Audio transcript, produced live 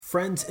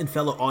Friends and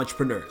fellow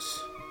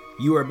entrepreneurs,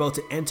 you are about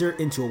to enter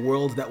into a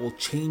world that will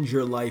change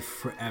your life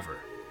forever.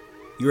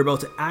 You are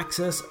about to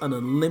access an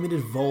unlimited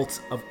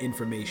vault of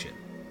information,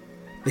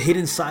 the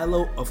hidden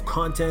silo of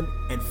content,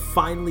 and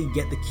finally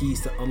get the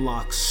keys to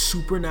unlock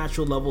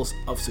supernatural levels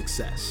of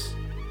success.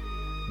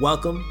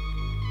 Welcome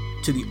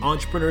to the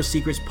Entrepreneur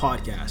Secrets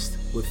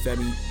Podcast with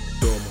Femi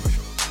Doyle-Marshall.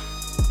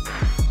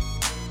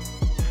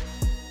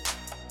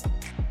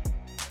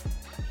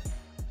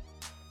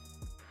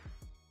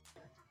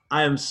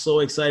 I am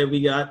so excited.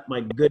 We got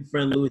my good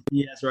friend Luis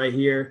Diaz right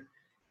here,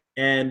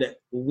 and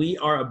we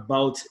are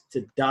about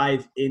to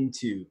dive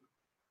into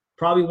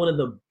probably one of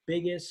the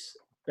biggest,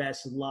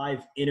 best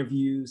live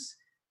interviews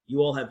you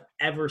all have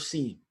ever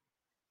seen,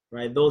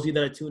 right? Those of you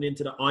that are tuned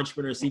into the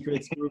Entrepreneur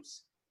Secrets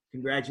groups,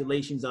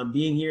 congratulations on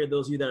being here.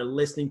 Those of you that are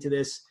listening to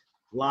this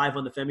live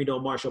on the Femi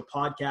Doyle-Marshall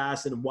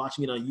podcast and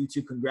watching it on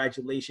YouTube,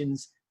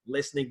 congratulations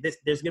listening.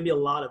 There's going to be a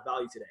lot of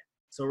value today.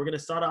 So we're going to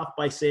start off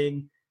by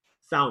saying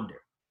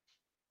founder,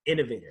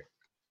 innovator,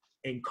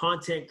 and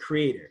content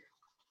creator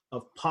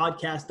of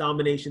Podcast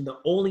Domination, the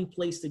only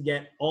place to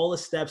get all the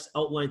steps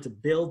outlined to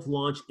build,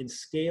 launch, and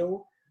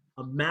scale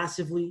a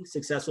massively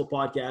successful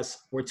podcast.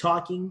 We're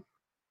talking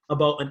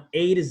about an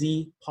A to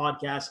Z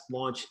podcast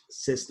launch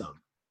system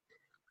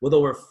with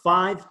over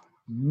 5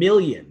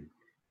 million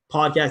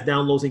podcast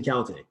downloads and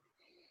counting,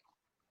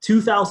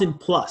 2,000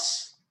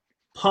 plus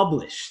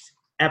published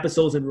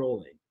episodes and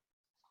rolling,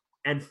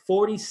 and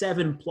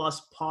 47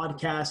 plus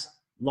podcast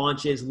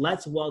launches.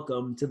 Let's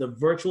welcome to the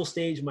virtual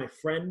stage my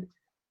friend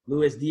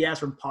Luis Diaz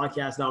from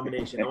Podcast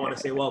Domination. I want to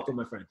say welcome,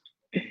 my friend.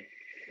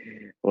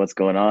 What's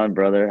going on,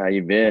 brother? How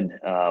you been?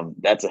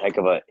 That's a heck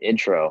of an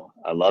intro.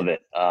 I love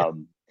it.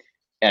 And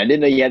I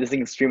didn't know you had this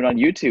thing streaming on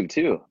YouTube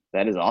too.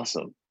 That is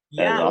awesome.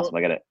 That is awesome.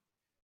 I got it.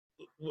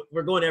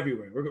 We're going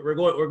everywhere. We're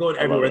going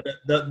everywhere.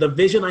 The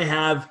vision I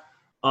have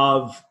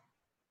of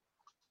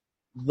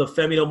the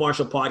Femi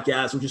Doyle-Marshall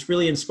podcast, which is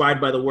really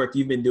inspired by the work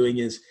you've been doing,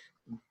 is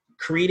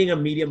creating a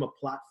medium, a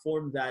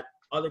platform that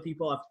other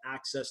people have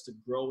access to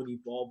grow and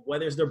evolve,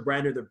 whether it's their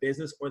brand or their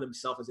business or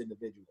themselves as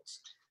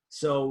individuals.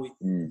 So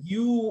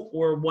you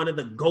were one of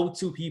the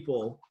go-to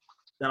people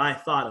that I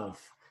thought of,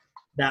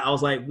 that I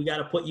was like, we got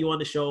to put you on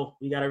the show.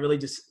 We got to really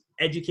just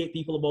educate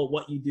people about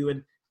what you do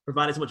and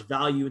provide as much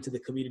value into the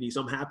community.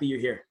 So I'm happy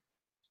you're here.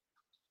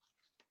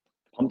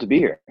 Pumped to be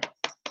here.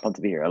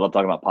 I love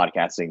talking about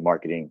podcasting,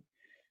 marketing,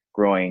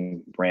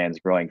 growing brands,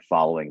 growing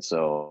following.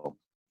 So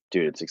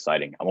dude, it's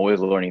exciting. I'm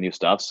always learning new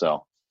stuff,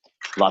 so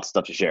lots of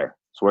stuff to share.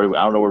 So I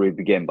don't know where we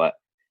begin, but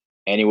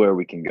anywhere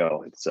we can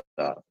go, it's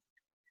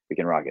we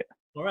can rock it.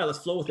 All right, let's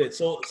flow with it.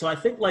 So I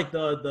think like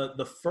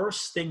the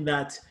first thing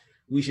that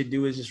we should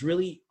do is just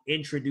really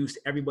introduce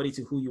everybody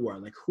to who you are.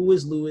 Like, who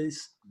is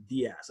Luis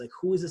Diaz? Like,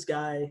 who is this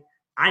guy?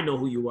 I know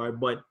who you are,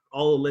 but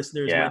all the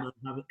listeners might not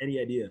have any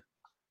idea.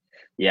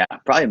 Yeah,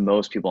 probably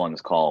most people on this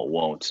call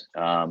won't.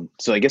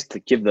 So I guess to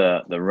give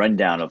the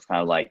rundown of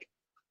kind of like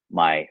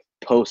my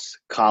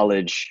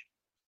post-college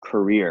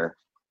career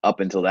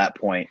up until that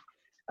point,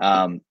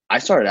 I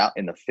started out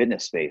in the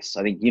fitness space.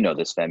 I think you know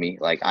this, Femi.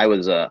 Like, I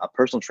was a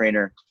personal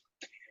trainer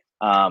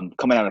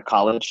coming out of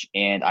college,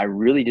 and I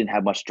really didn't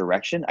have much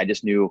direction. I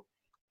just knew,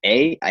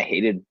 A, I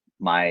hated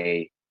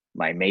my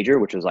major,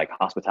 which was like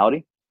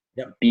hospitality.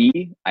 Yep.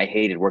 B, I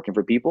hated working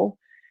for people.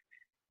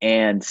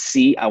 And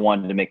C, I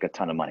wanted to make a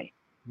ton of money.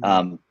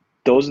 Mm-hmm.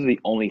 Those are the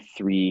only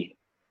three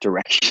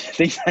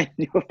things I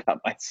knew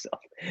about myself.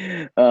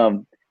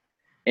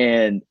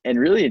 And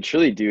really and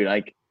truly, dude,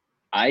 like,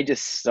 I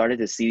just started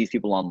to see these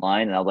people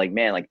online, and I was like,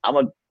 man, like, I'm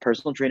a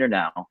personal trainer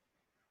now.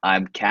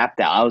 I'm capped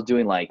out. I was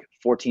doing like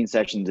 14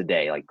 sessions a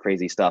day, like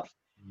crazy stuff,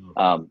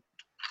 and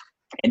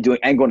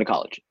going to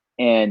college.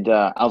 And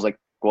I was like,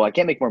 well, I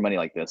can't make more money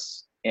like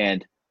this.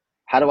 And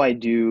how do I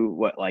do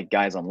what like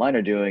guys online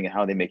are doing, and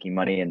how are they making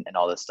money and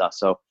all this stuff?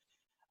 So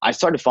I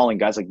started following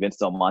guys like Vince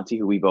Del Monte,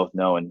 who we both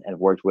know and have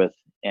worked with,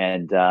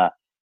 and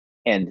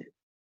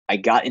I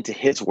got into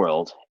his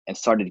world and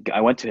I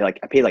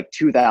paid like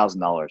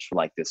 $2,000 for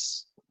like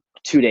this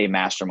 2-day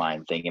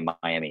mastermind thing in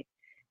Miami.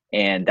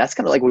 And that's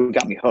kind of like what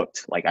got me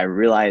hooked. Like, I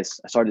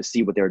realized, I started to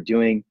see what they were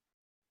doing.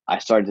 I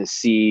started to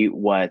see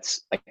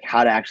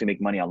how to actually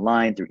make money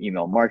online through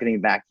email marketing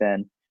back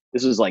then.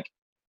 This was like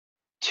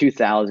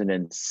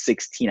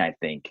 2016, I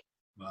think.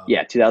 Wow.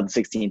 Yeah,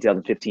 2016,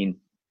 2015.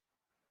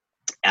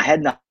 I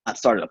had not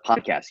started a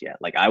podcast yet.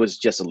 Like, I was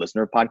just a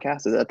listener of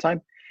podcasts at that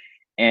time.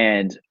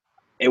 And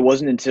it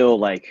wasn't until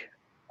like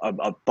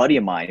a buddy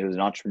of mine who was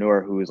an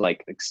entrepreneur, who was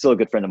like still a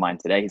good friend of mine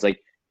today. He's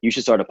like, you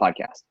should start a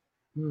podcast.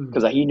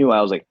 Because he knew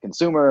I was like a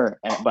consumer,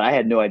 but I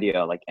had no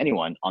idea, like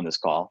anyone on this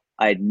call,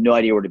 I had no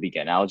idea where to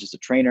begin. I was just a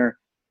trainer.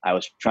 I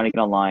was trying to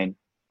get online.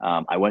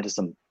 I went to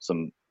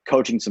some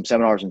coaching, some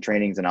seminars and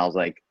trainings, and I was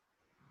like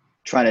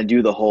trying to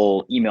do the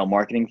whole email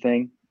marketing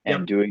thing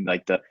and doing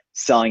like the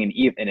selling an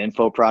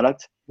info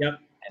product. Yep.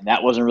 And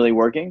that wasn't really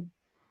working.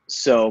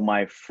 So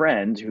my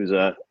friend, who's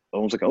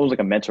almost like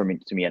a mentor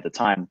to me at the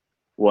time,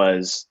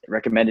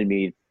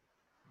 recommended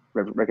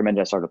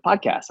I start a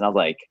podcast. And I was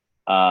like,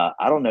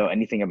 I don't know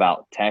anything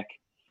about tech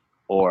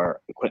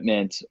or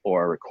equipment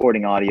or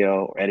recording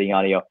audio or editing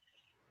audio.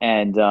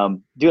 And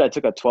dude, I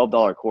took a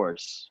 $12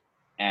 course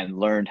and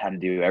learned how to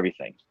do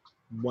everything.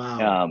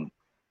 Wow.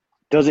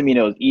 Doesn't mean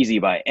it was easy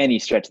by any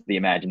stretch of the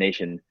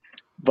imagination,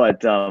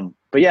 but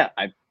yeah,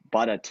 I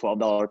bought a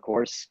 $12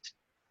 course.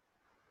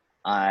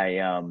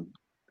 I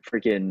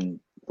freaking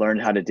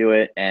learned how to do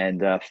it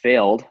and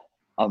failed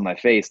on my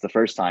face the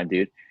first time,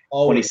 dude.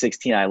 Always.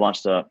 2016, I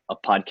launched a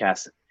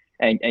podcast,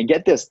 and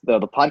get this, the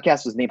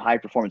podcast was named High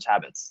Performance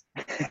Habits.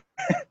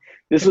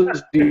 This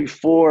was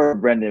before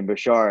Brendan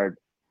Burchard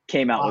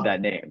came out with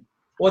that name.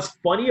 What's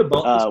funny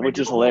about this, which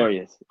is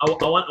hilarious. I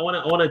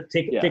want to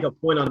take a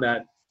point on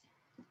that.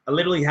 I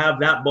literally have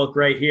that book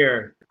right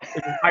here.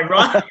 It's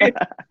ironic.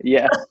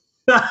 Yeah.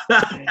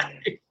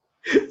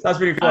 That's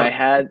pretty funny.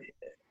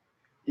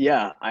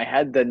 I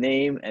had the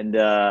name, and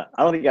I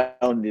don't think I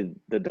owned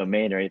the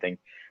domain or anything,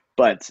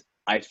 but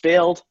I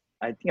failed.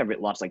 I think I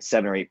launched like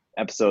 7 or 8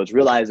 episodes,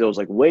 realized it was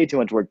like way too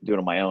much work to do it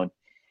on my own.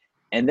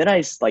 And then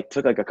I like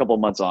took like a couple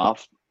of months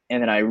off,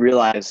 and then I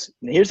realized,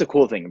 here's the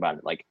cool thing about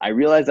it. Like I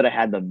realized that I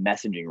had the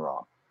messaging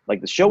wrong.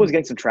 Like the show was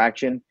getting some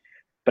traction,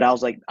 but I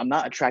was like, I'm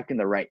not attracting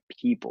the right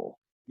people.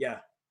 Yeah.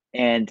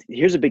 And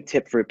here's a big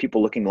tip for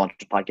people looking to launch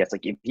a podcast.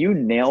 Like if you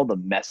nail the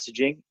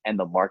messaging and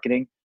the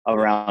marketing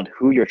around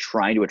who you're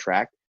trying to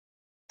attract,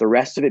 the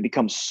rest of it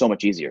becomes so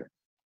much easier.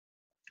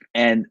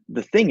 And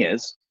the thing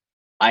is,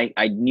 I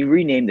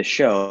renamed the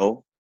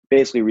show,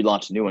 basically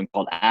relaunched a new one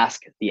called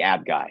Ask the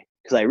Ab Guy.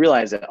 Because I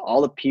realized that all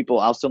the people,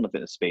 I was still in the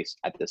fitness space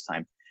at this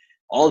time,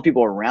 all the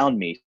people around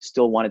me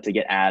still wanted to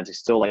get abs.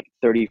 Still like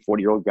 30,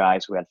 40-year-old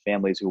guys who had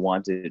families who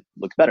wanted to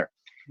look better.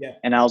 Yeah.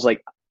 And I was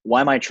like,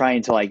 why am I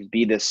trying to like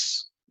be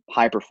this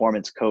high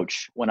performance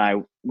coach when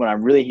I'm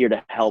really here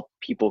to help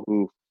people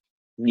who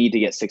need to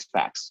get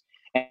 6-packs?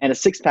 And a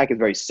 6-pack is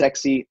very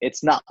sexy.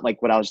 It's not like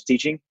what I was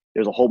teaching.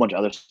 There's a whole bunch of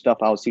other stuff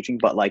I was teaching,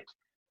 but like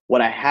what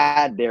I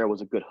had there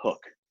was a good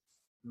hook,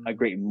 a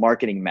great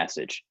marketing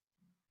message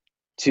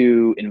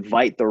to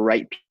invite the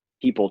right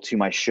people to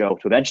my show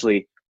to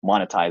eventually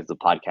monetize the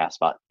podcast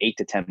about 8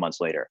 to 10 months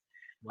later.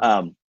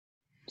 Wow.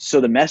 So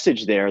the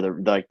message there,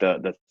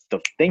 the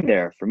thing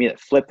there for me that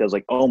flipped, I was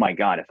like, oh my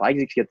God, if I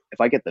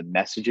get the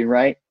messaging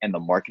right and the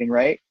marketing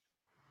right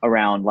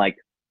around like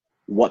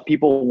what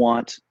people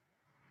want,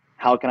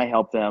 how can I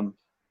help them,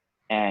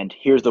 and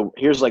here's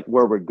like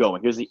where we're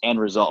going, here's the end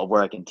result of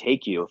where I can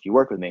take you if you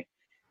work with me.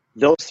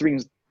 Those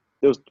things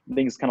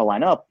kind of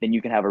line up, then you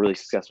can have a really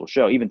successful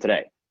show even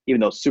today, even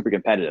though it's super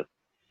competitive.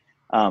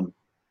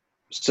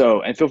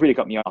 So, and feel free to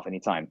cut me off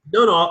anytime.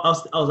 No, I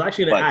was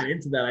actually going to add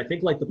into that. I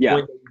think like the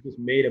point that you just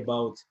made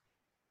about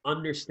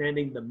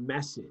understanding the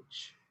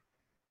message,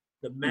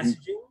 the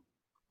messaging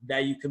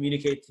that you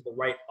communicate to the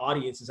right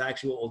audience is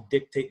actually what will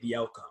dictate the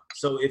outcome.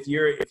 So if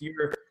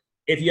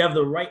you have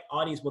the right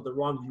audience but the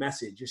wrong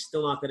message, you're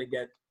still not going to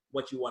get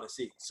what you want to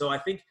see. So I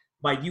think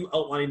by you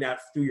outlining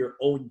that through your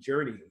own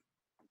journey,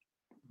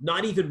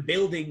 not even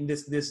building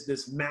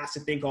this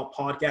massive thing called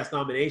Podcast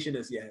Domination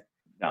as yet.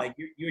 No. Like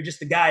you're just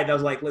the guy that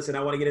was like, listen, I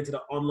want to get into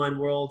the online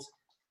world,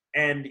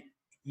 and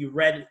you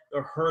read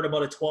or heard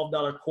about a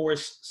 $12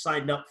 course,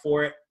 signed up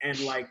for it, and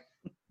like,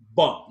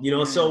 boom, you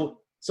know. So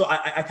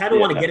I kind of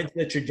want to get into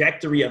the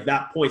trajectory of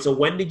that point. So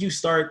when did you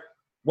start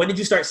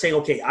saying,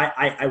 okay,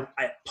 I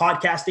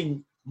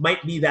podcasting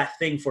might be that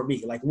thing for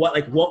me? Like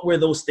what were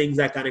those things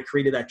that kind of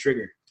created that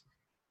trigger?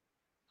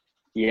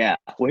 Yeah.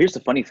 Well, here's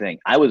the funny thing.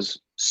 I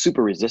was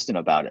super resistant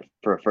about it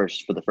for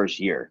the first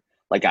year.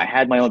 Like I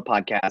had my own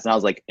podcast, and I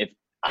was like, if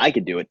I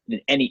could do it, then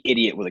any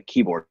idiot with a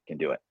keyboard can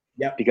do it.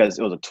 Yep. Because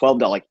it was a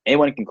 $12, like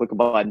anyone can click a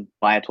button,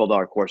 buy a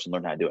 $12 course and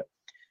learn how to do it.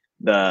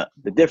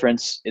 The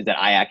difference is that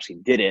I actually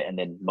did it, and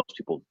then most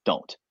people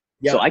don't.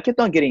 Yep. So I kept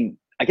on getting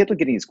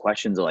these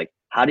questions of like,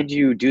 how did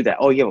you do that?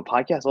 Oh, you have a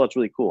podcast? Oh, that's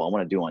really cool. I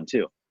want to do one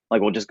too.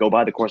 Like, well, just go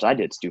buy the course I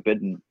did,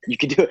 stupid. And you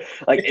could do it.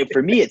 Like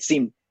for me, it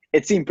seemed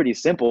pretty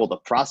simple, the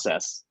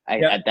process.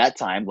 At that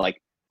time,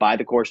 like buy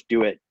the course,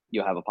 do it,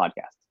 you'll have a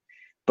podcast.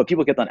 But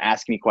people kept on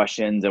asking me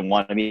questions and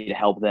wanted me to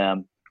help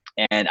them.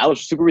 And I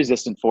was super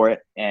resistant for it.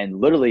 And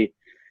literally,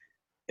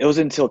 it was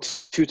until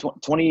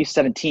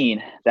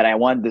 2017 that I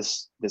wanted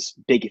this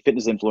big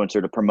fitness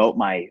influencer to promote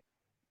my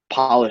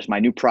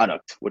new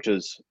product, which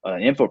is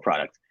an info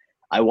product.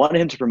 I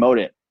wanted him to promote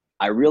it.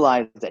 I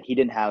realized that he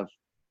didn't have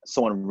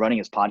someone running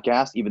his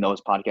podcast, even though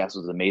his podcast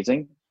was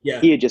amazing.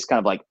 Yeah. He had just kind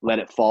of like let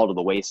it fall to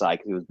the wayside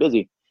because he was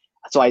busy.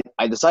 So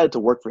I decided to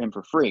work for him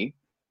for free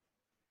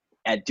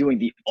at doing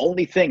the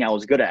only thing I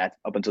was good at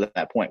up until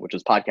that point, which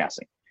was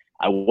podcasting.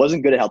 I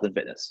wasn't good at health and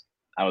fitness.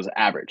 I was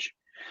average.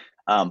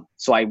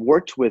 So I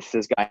worked with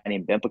this guy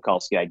named Ben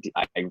Pekulski.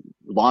 I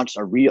launched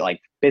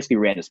basically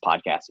ran his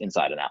podcast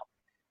inside and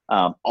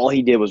out. All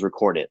he did was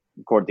record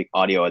the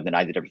audio, and then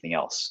I did everything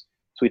else.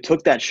 So we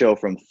took that show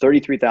from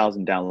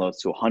 33,000 downloads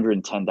to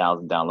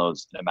 110,000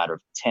 downloads in a matter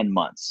of 10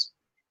 months.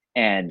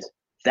 And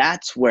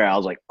that's where I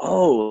was like,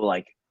 oh,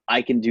 like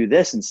I can do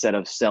this instead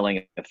of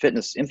selling a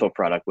fitness info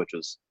product,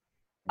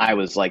 I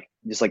was like,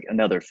 just like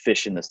another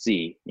fish in the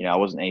sea. You know, I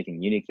wasn't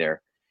anything unique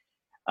there.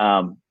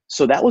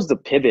 So that was the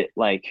pivot.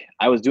 Like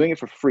I was doing it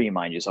for free,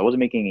 mind you. So I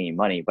wasn't making any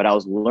money, but I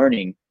was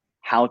learning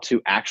how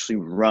to actually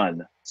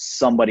run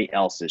somebody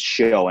else's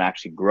show and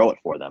actually grow it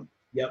for them.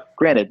 Yep.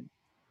 Granted,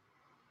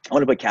 I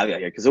want to put a caveat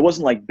here because it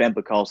wasn't like Ben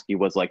Pekulski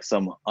was like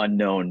some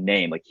unknown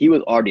name. Like he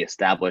was already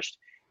established.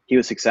 He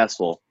was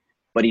successful,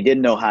 but he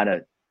didn't know how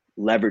to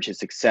leverage his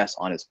success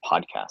on his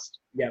podcast.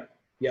 Yep.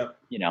 Yep.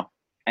 You know,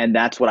 and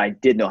that's what I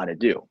did know how to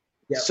do.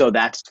 Yep. So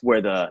that's where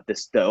it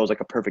was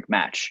like a perfect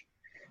match.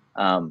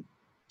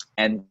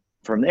 And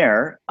from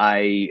there,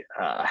 I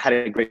had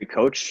a great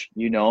coach.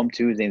 You know him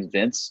too. His name's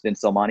Vince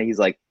Salmani. He's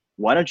like,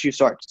 why don't you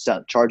start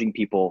charging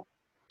people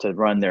to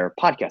run their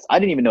podcast? I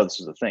didn't even know this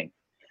was a thing.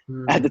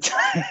 At the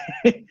time.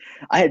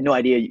 I had no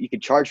idea you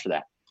could charge for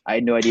that. I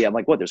had no idea. I'm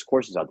like, what? There's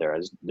courses out there.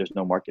 There's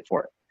no market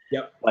for it.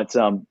 Yep. But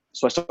so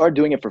I started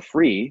doing it for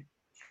free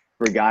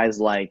for guys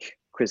like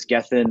Chris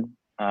Gethin,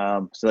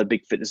 so a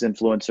big fitness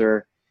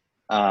influencer,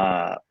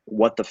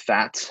 What the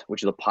Fat,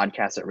 which is a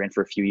podcast that ran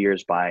for a few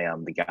years by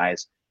the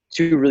guys,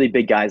 two really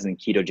big guys in the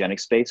ketogenic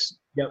space.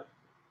 Yep.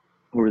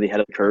 Who were really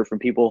ahead of the curve from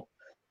people.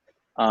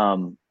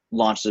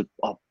 Launched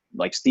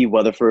like Steve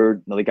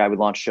Weatherford, another guy we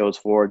launched shows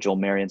for, Joel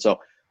Marion. So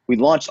we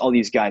launched all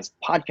these guys'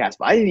 podcasts,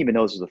 but I didn't even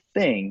know this was a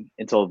thing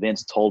until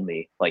Vince told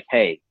me, like,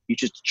 hey, you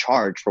should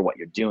charge for what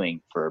you're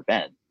doing for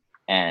Ben,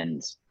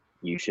 and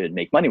you should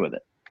make money with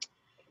it.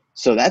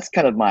 So that's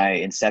kind of my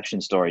inception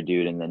story,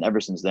 dude. And then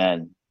ever since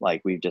then,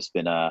 like we've just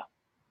been and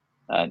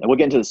we'll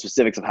get into the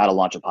specifics of how to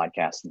launch a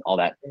podcast and all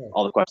that,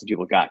 all the questions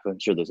people got, because I'm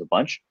sure there's a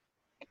bunch.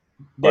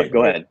 But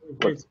go ahead.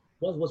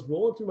 What's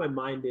rolling through my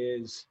mind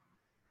is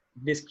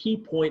this key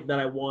point that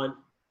I want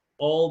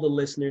all the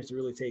listeners to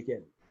really take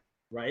in,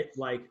 right?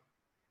 Like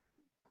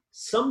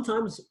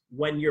sometimes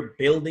when you're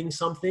building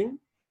something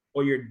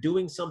or you're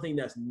doing something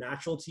that's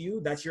natural to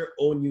you, that's your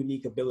own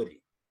unique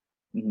ability.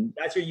 Mm-hmm.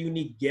 That's your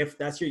unique gift.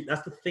 That's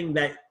the thing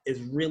that is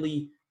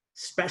really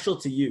special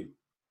to you.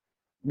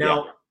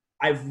 Now,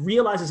 I've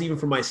realized this even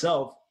for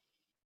myself.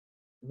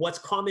 What's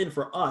common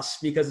for us,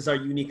 because it's our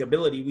unique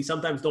ability, we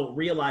sometimes don't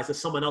realize that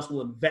someone else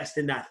will invest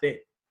in that thing,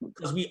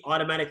 because we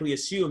automatically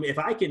assume if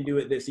I can do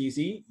it this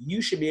easy,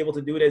 you should be able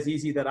to do it as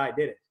easy that I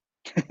did it.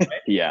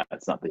 Right? Yeah,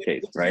 that's not the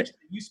case, right?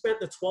 You spent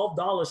the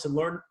 $12 to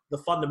learn the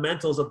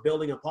fundamentals of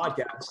building a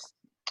podcast,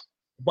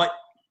 but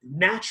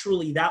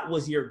naturally that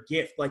was your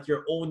gift, like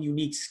your own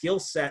unique skill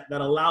set that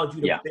allowed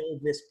you to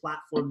build this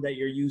platform that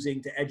you're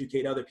using to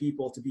educate other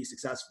people to be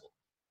successful.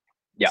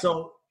 Yeah.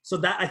 So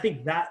that, I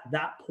think that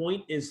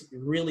point is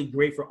really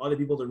great for other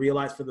people to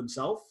realize for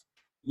themselves.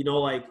 You know,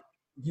 like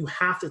you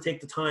have to take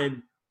the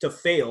time to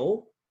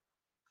fail,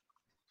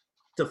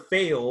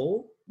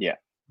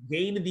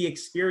 gain the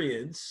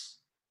experience,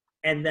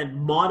 and then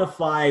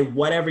modify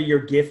whatever your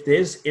gift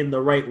is in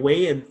the right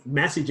way and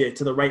message it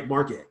to the right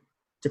market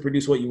to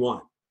produce what you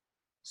want.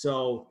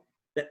 So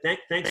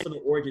thanks for the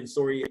origin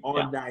story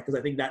on that, because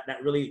I think that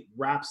really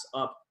wraps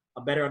up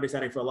a better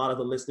understanding for a lot of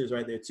the listeners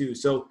right there too.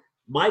 So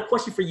my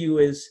question for you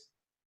is,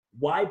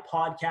 why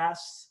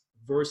podcasts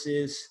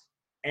versus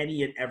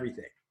any and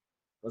everything?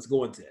 Let's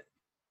go into it.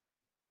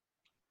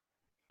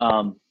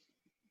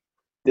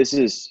 This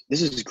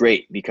is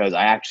great, because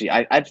I've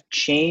not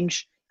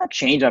changed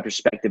my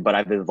perspective, but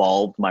I've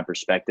evolved my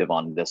perspective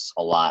on this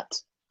a lot.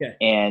 Okay.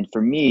 And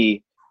for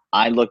me,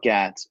 I look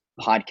at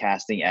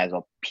podcasting as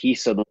a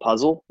piece of the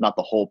puzzle, not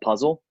the whole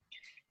puzzle.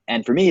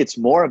 And for me, it's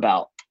more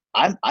about,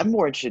 I'm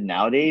more interested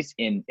nowadays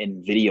in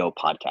video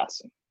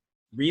podcasting.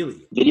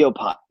 Really? Video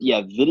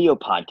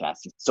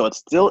podcasting. So it's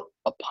still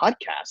a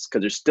podcast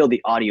because there's still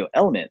the audio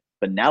element,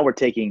 but now we're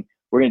going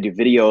to do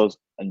videos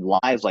and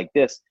lives like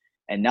this.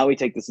 And now we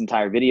take this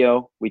entire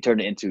video, we turn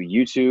it into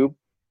YouTube.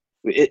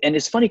 And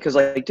it's funny because,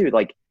 like, dude,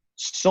 like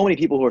so many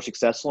people who are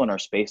successful in our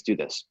space do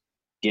this.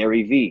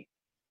 Gary Vee,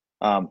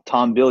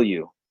 Tom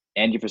Bilyeu,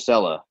 Andy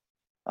Frisella,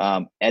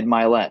 Ed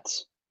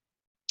Milet.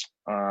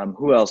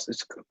 Who else?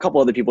 There's a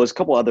couple other people. There's a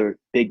couple other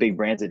big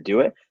brands that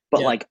do it.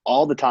 But like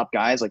all the top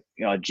guys, like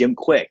Jim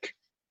Quick,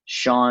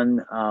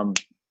 Sean from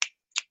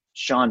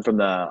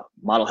the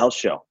Model Health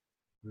Show,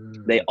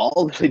 they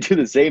all literally do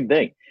the same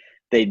thing.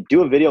 They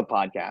do a video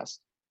podcast.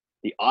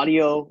 The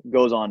audio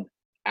goes on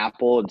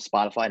Apple and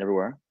Spotify and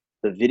everywhere.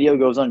 The video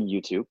goes on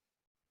YouTube.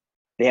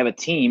 They have a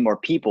team or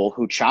people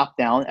who chop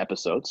down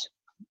episodes.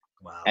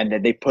 Wow. And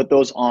then they put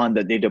those on,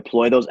 they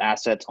deploy those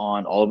assets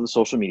on all of the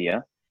social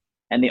media,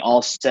 and they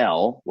all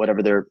sell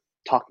whatever they're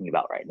talking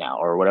about right now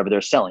or whatever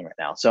they're selling right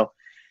now. So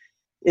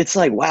it's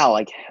like, wow,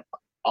 like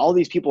all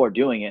these people are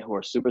doing it who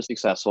are super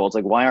successful. It's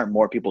like, why aren't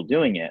more people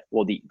doing it?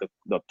 Well,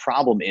 the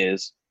problem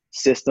is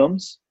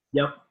systems,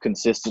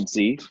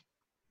 consistency,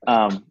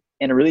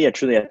 and really,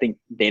 truly, I think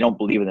they don't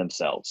believe in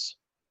themselves.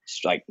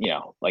 It's like,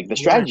 like the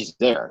strategy's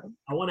there.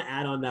 I want to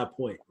add on that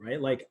point, right?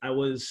 Like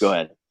Go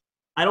ahead.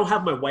 I don't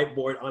have my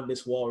whiteboard on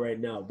this wall right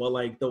now, but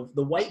like the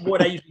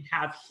whiteboard I usually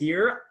have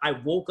here, I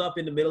woke up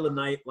in the middle of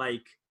the night,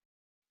 like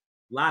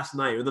last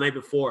night or the night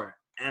before,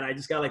 and I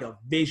just got like a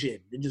vision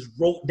and just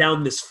wrote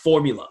down this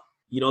formula,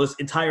 this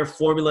entire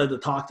formula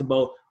that talked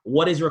about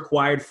what is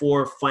required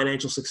for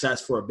financial success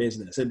for a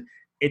business. And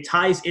it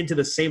ties into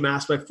the same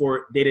aspect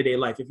for day-to-day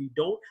life. If you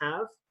don't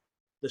have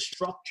the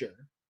structure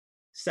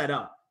set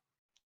up,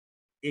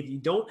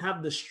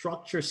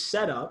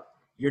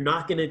 you're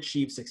not going to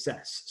achieve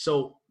success.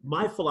 So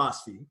my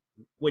philosophy,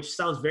 which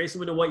sounds very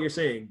similar to what you're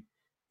saying,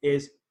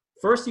 is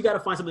first you got to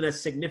find something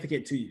that's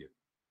significant to you.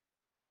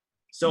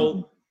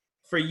 So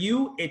for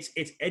you, it's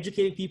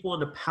educating people on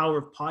the power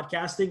of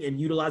podcasting and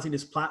utilizing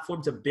this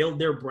platform to build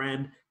their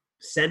brand,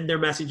 send their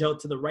message out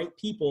to the right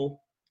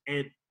people,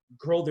 and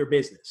grow their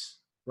business,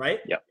 right?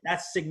 Yep.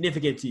 That's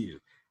significant to you.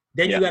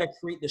 Then you got to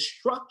create the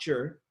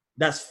structure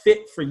that's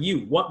fit for you.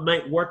 What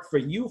might work for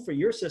you, for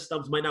your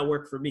systems, might not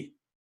work for me,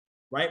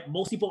 right?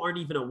 Most people aren't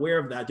even aware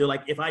of that. They're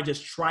like, if I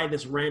just try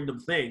this random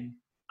thing,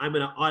 I'm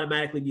going to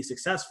automatically be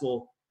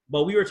successful.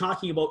 But we were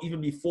talking about,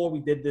 even before we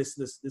did this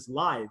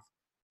live,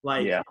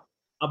 like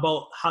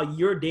about how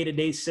your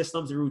day-to-day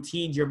systems and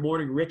routines, your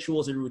morning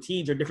rituals and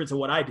routines are different to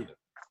what I do,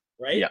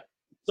 right? Yeah.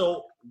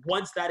 So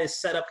once that is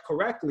set up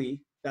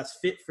correctly, that's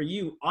fit for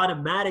you,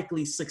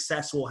 automatically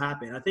success will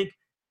happen. I think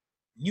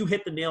you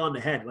hit the nail on the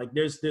head. Like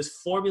there's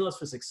formulas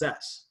for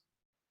success.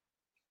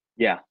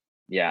 Yeah.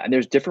 Yeah. And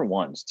there's different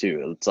ones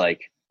too. It's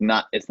like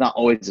it's not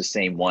always the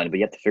same one, but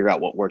you have to figure out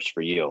what works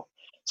for you.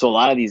 So a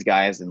lot of these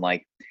guys, and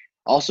like,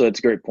 also it's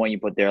a great point you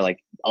put there. Like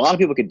a lot of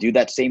people could do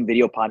that same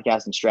video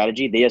podcasting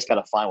strategy. They just got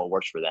to find what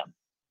works for them.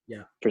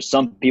 Yeah. For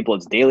some people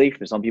it's daily.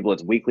 For some people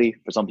it's weekly.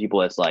 For some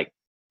people it's like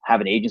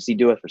have an agency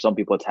do it. For some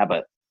people it's have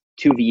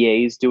two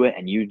VAs do it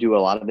and you do a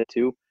lot of it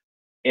too.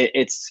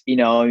 It's, you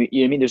know what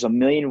I mean? There's a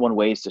million and one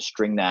ways to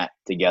string that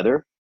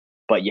together,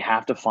 but you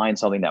have to find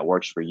something that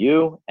works for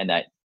you and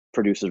that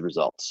produces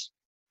results.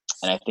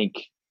 And I think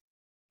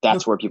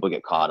that's where people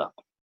get caught up.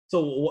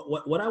 So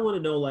what I want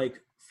to know,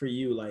 like for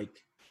you,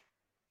 like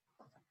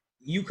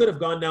you could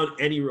have gone down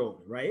any road,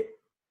 right?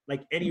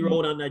 Like any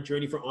road on that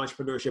journey for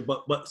entrepreneurship,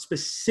 but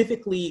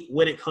specifically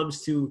when it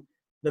comes to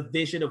the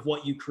vision of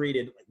what you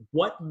created, like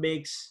what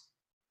makes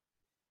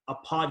a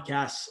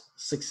podcast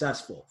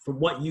successful from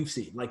what you've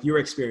seen, like your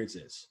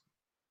experiences?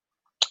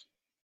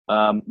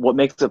 What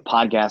makes a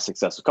podcast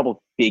successful? A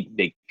couple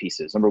big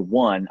pieces. Number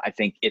one, I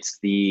think it's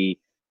the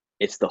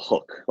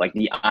hook, like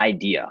the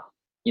idea.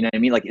 You know what I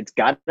mean? Like it's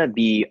got to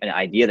be an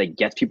idea that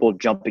gets people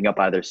jumping up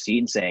out of their seat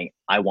and saying,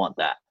 I want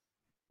that.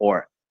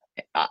 Or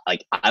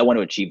like, I want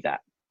to achieve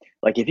that.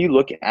 Like if you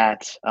look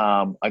at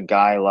a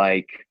guy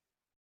like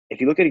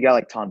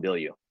Tom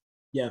Bilyeu,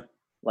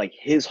 like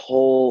his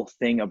whole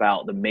thing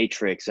about the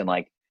matrix and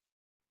like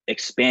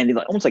expanding,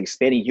 like almost like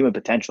expanding human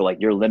potential, like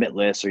you're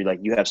limitless or like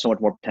you have so much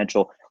more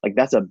potential. Like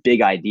that's a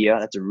big idea.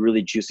 That's a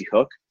really juicy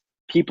hook.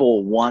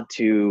 People want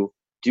to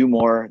do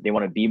more. They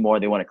want to be more.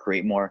 They want to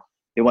create more.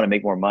 They want to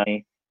make more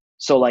money.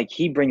 So like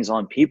he brings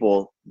on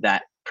people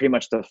that pretty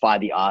much defy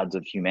the odds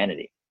of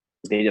humanity.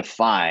 They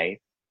defy,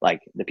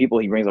 like the people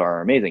he brings are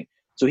amazing.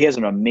 So he has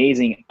an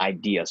amazing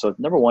idea. So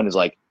number one is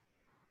like,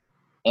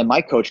 and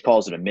my coach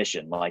calls it a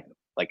mission. Like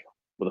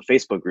with a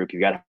Facebook group, you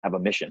got to have a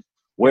mission.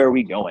 Where are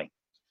we going?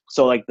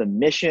 So like the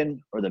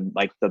mission or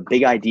the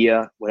big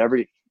idea, whatever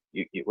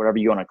you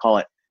want to call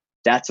it,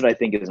 that's what I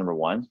think is number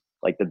one.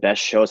 Like the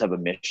best shows have a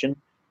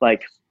mission.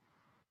 Like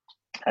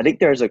I think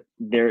there is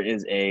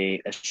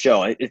a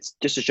show. It's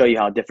just to show you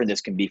how different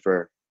this can be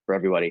for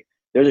everybody.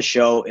 There's a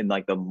show in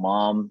like the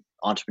mom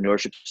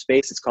entrepreneurship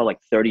space. It's called like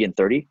 30 and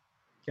 30.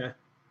 Okay.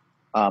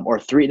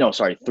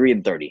 3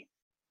 and 30.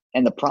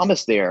 And the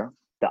promise there,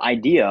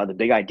 the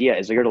big idea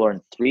is they're going to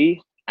learn 3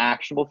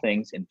 actionable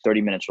things in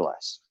 30 minutes or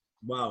less.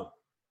 Wow.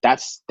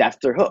 That's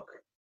their hook.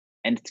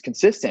 And it's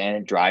consistent and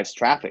it drives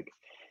traffic.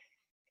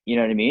 You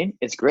know what I mean?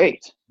 It's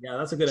great. Yeah,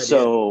 that's a good idea.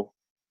 So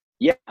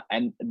yeah.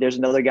 And there's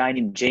another guy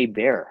named Jay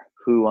Bear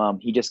who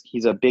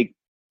he's a big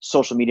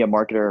social media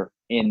marketer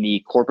in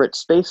the corporate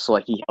space. So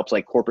like he helps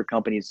like corporate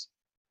companies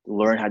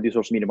learn how to do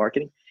social media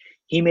marketing.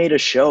 He made a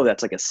show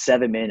that's like a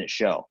 7-minute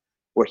show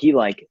where he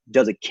like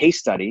does a case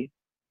study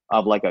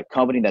of like a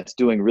company that's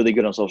doing really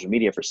good on social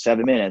media for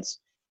 7 minutes.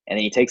 And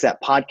then he takes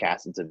that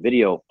podcast, it's a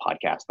video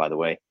podcast, by the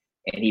way,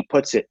 and he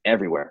puts it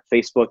everywhere,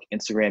 Facebook,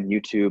 Instagram,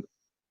 YouTube,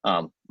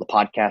 the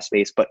podcast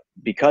space. But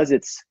because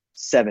it's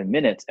 7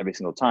 minutes every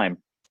single time,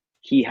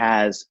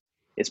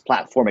 it's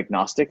platform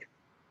agnostic.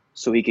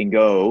 So he can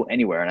go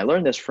anywhere. And I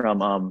learned this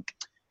from,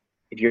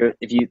 if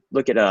you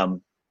look at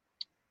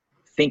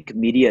Think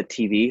Media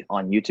TV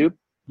on YouTube,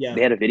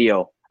 they had a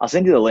video. I'll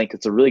send you the link.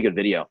 It's a really good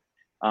video.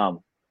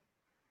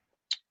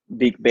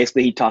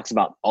 Basically, he talks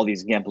about all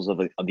these examples of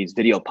these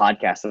video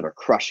podcasts that are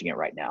crushing it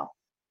right now.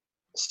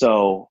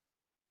 So,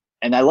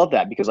 and I love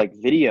that because like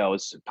video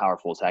is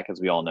powerful as heck, as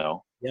we all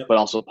know, but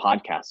also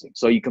podcasting.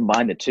 So you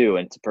combine the two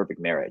and it's a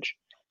perfect marriage.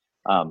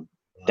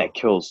 That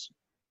kills,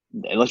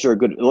 unless you're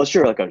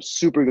like a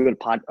super good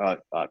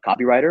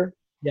copywriter.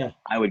 Yeah,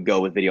 I would go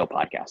with video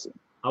podcasting.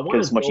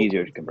 Because it's much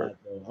easier to convert.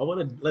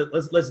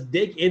 Let's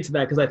dig into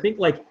that because I think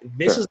like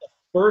this is the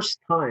first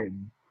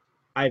time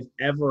I've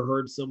ever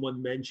heard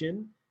someone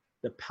mention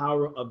the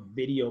power of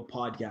video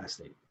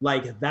podcasting.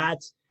 Like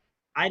that's,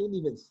 I didn't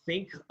even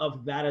think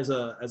of that as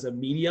a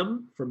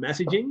medium for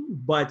messaging,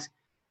 but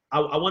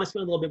I want to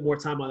spend a little bit more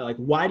time on that. Like,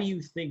 why do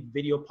you think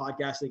video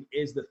podcasting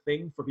is the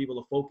thing for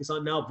people to focus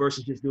on now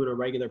versus just doing a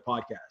regular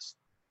podcast?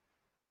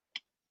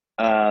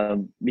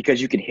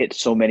 Because you can hit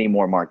so many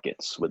more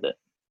markets with it.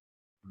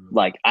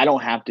 Like, I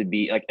don't have to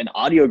be like, an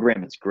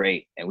audiogram is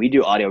great. And we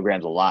do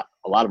audiograms a lot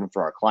of them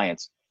for our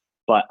clients,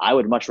 but I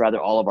would much rather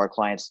all of our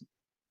clients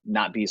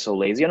not be so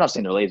lazy. I'm not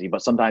saying they're lazy,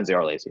 but sometimes they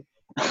are lazy.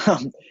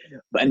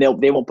 And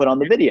they won't put on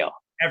the video.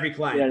 Every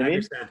client, you know what I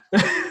understand.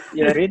 understand.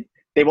 You know what I mean?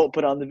 They won't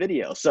put on the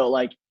video. So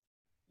like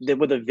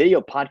with a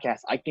video podcast,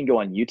 I can go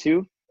on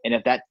YouTube, and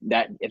if that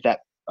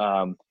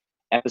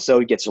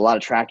episode gets a lot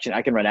of traction,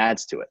 I can run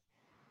ads to it.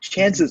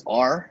 Chances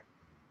are,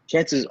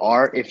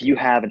 if you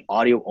have an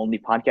audio only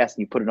podcast and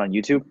you put it on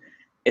YouTube,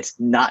 it's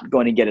not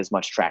going to get as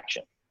much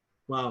traction.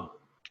 Wow.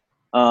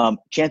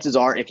 Chances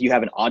are, if you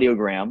have an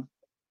audiogram,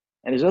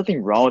 and there's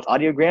nothing wrong with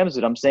audiograms,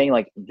 but I'm saying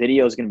like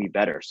video is going to be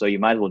better. So you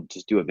might as well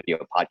just do a video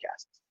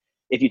podcast.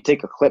 If you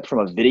take a clip from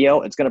a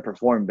video, it's going to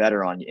perform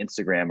better on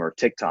Instagram or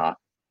TikTok.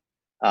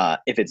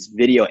 If it's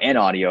video and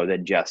audio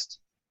than just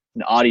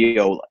an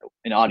audio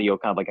kind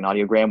of like an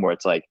audiogram where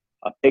it's like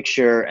a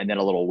picture and then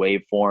a little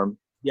waveform.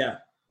 Yeah.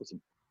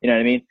 You know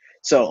what I mean?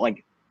 So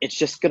like, it's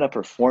just going to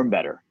perform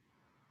better.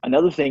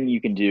 Another thing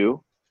you can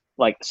do,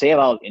 like say I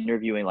was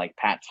interviewing like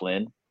Pat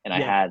Flynn, and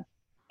I had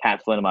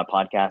Pat Flynn on my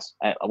podcast.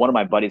 One of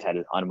my buddies had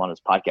him on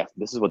his podcast.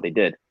 This is what they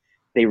did.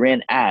 They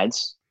ran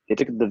ads. They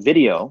took the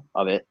video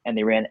of it and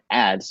they ran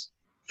ads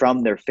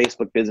from their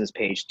Facebook business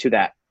page to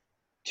that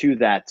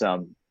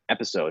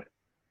episode.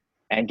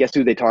 And guess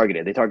who they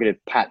targeted? They targeted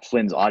Pat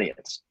Flynn's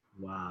audience.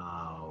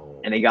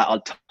 Wow. And they got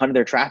a ton of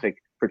their traffic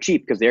for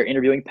cheap because they're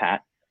interviewing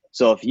Pat.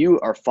 So if you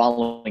are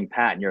following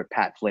Pat and you're a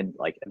Pat Flynn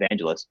like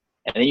evangelist,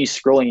 and then you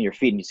scrolling in your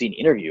feed and you see an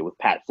interview with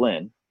Pat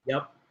Flynn,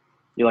 yep,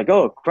 you're like,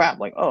 oh crap,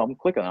 like, oh, I'm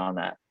clicking on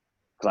that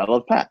because I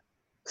love Pat.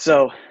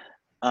 So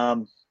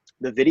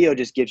the video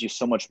just gives you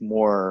so much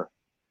more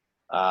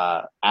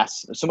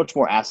assets,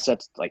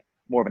 like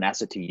more of an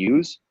asset to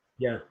use.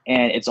 Yeah.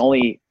 And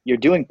you're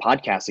doing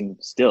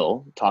podcasting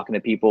still, talking to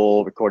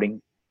people,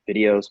 recording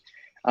videos,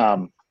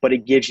 but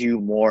it gives you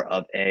more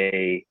of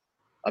a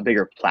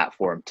bigger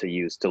platform to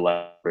use to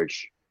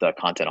leverage the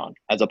content on,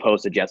 as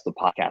opposed to just the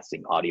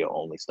podcasting audio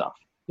only stuff.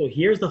 So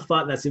here's the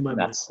thought that's in my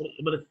mind.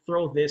 I'm going to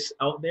throw this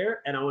out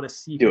there, and I want to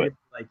see if you're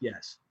like,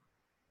 yes.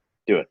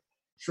 Do it.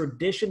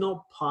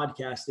 Traditional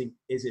podcasting,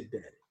 is it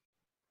dead?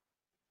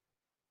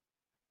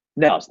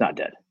 No, it's not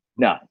dead.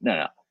 No.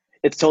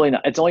 It's totally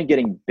not. It's only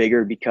getting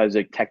bigger because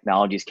the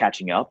technology is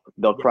catching up.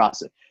 They'll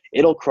cross it.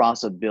 It'll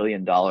cross $1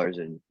 billion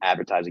in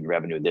advertising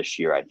revenue this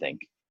year, I think.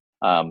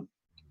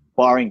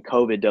 Barring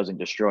COVID doesn't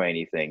destroy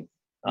anything,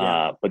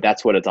 but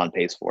that's what it's on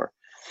pace for.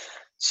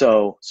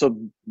 So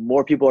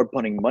more people are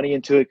putting money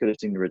into it because they're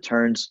seeing the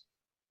returns.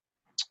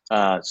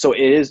 So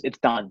it's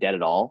not dead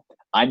at all.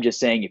 I'm just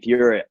saying, if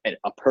you're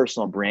a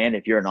personal brand,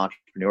 if you're an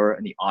entrepreneur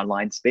in the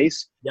online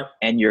space,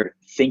 and you're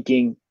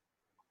thinking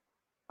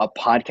a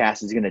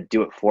podcast is going to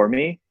do it for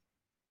me,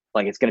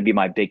 like it's going to be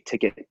my big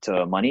ticket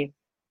to money,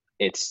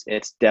 it's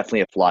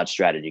definitely a flawed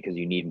strategy, because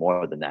you need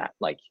more than that.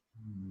 Like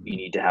you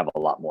need to have a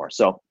lot more.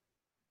 So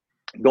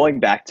going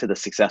back to the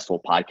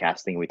successful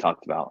podcasting we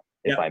talked about,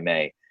 if I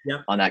may,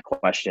 on that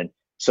question.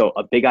 So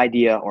a big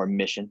idea or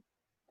mission,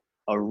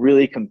 a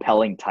really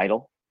compelling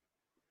title,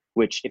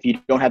 which if you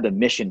don't have the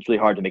mission, it's really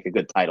hard to make a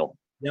good title.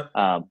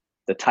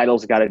 The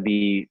title's got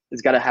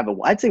to have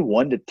I'd say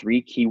 1 to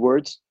 3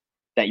 keywords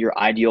that your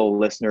ideal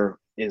listener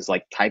is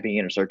like typing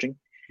in or searching.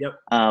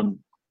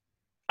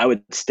 I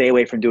would stay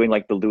away from doing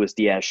like the Luis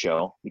Diaz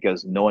show,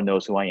 because no one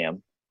knows who I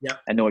am.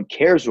 And no one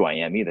cares who I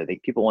am either.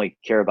 People only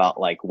care about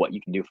like what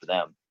you can do for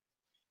them.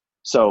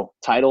 So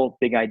title,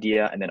 big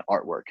idea, and then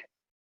artwork.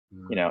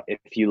 You know,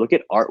 if you look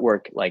at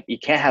artwork, like you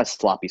can't have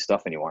sloppy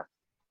stuff anymore.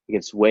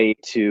 It's way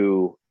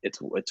too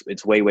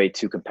way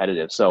too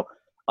competitive. So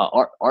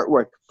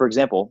artwork, for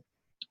example,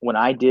 when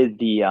I did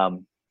the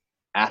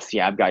Ask the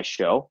Ab Guy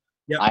show,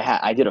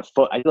 I did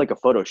like a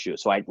photo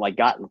shoot. So I like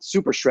got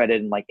super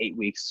shredded in like 8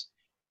 weeks,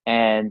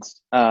 and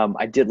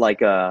I did like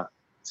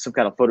some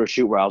kind of photo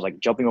shoot where I was like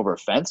jumping over a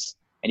fence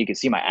and you could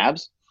see my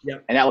abs.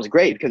 And that was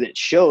great because it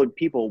showed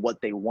people what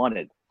they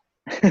wanted.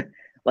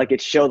 Like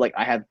it showed like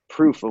I have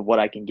proof of what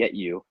I can get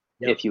you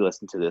if you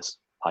listen to this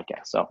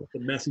podcast. So the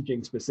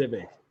messaging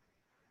specific.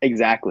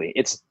 Exactly.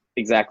 It's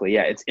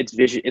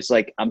vision. It's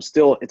like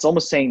it's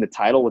almost saying the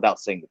title without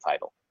saying the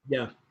title.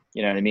 You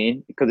know what I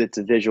mean? Because it's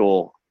a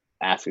visual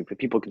aspect, but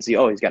people can see,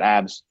 oh, he's got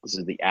abs. This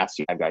is the Ask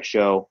the Ab Guy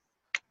show.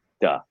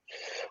 Duh.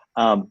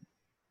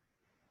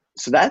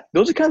 So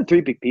those are kind of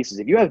 3 big pieces.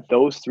 If you have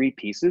those 3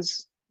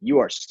 pieces,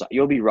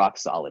 you'll be rock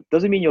solid.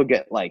 Doesn't mean you'll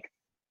get like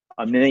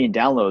 1 million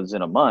downloads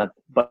in a month,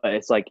 but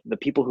it's like the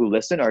people who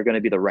listen are going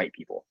to be the right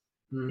people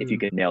if you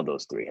can nail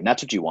those 3. And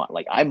that's what you want.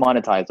 Like I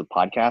monetize a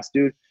podcast,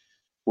 dude,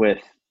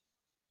 with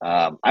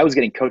I was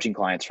getting coaching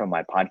clients from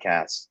my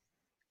podcast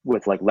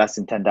with like less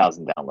than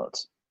 10,000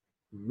 downloads.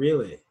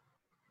 Really?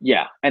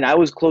 Yeah. And I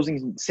was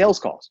closing sales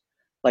calls.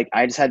 Like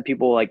I just had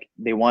people like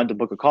they wanted to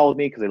book a call with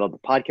me because they love the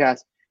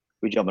podcast.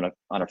 We jump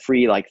on a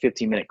free like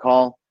 15-minute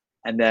call.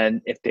 And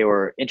then if they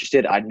were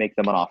interested, I'd make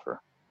them an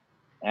offer.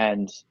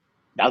 And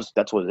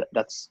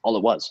that's all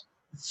it was.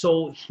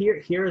 So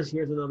here's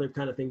another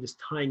kind of thing, just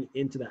tying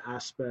into the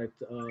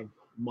aspect of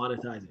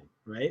monetizing,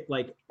 right?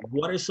 Like,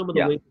 what are some of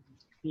the ways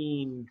you've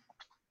seen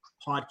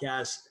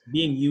podcasts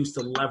being used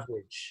to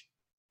leverage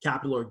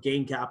capital or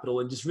gain capital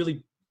and just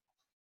really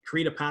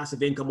create a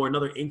passive income or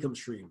another income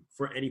stream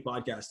for any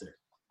podcaster?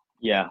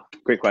 Yeah,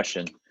 great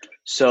question.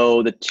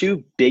 So the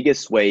two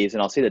biggest ways,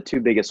 and I'll say the two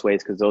biggest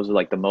ways because those are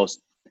like the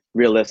most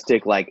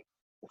realistic, like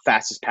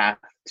fastest path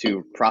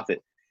to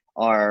profit,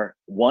 are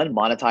one,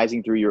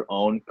 monetizing through your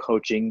own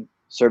coaching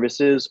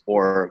services,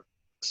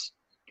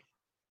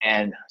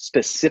 and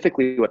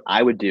specifically what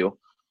I would do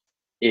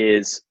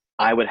is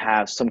I would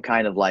have some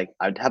kind of like,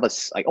 I'd have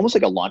almost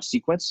like a launch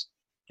sequence.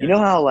 You know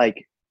how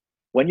like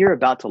when you're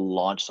about to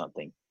launch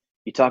something,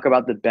 you talk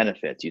about the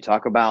benefits, you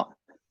talk about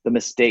the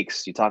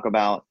mistakes, you talk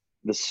about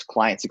the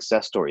client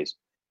success stories.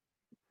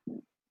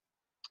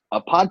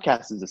 A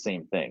podcast is the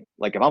same thing.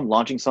 Like if I'm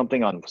launching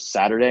something on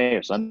Saturday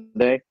or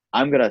Sunday,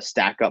 I'm going to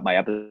stack up my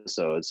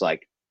episodes,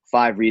 like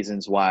 5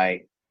 reasons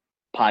why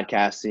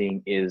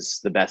podcasting is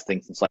the best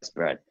thing since sliced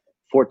bread,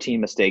 14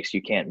 mistakes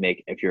you can't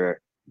make if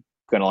you're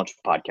going to launch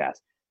a podcast.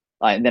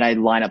 And then I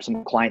line up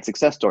some client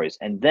success stories.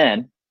 And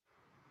then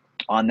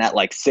on that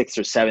like 6th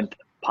or 7th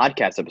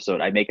podcast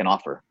episode, I make an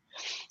offer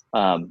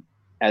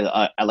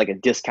at like a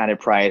discounted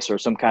price or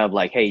some kind of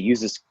like, hey, use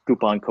this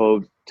coupon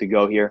code to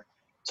go here.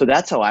 So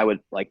that's how I would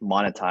like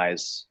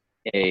monetize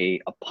a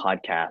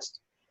podcast.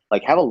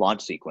 Like have a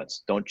launch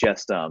sequence. Don't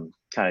just kind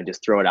of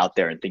just throw it out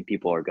there and think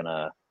people are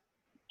gonna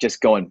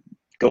just go and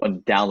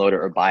download it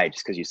or buy it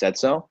just because you said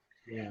so.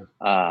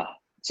 Yeah.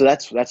 So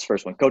that's the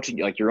first one. Coaching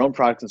like your own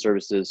products and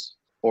services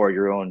or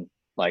your own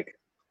like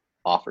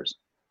offers.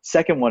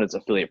 Second one is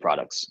affiliate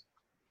products.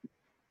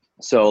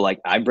 So like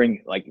I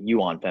bring like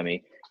you on,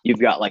 Femi. You've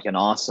got like an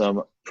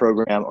awesome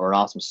program or an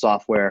awesome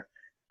software.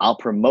 I'll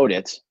promote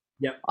it.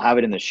 Yep. I'll have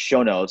it in the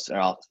show notes, and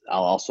I'll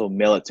also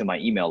mail it to my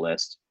email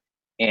list.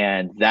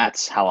 And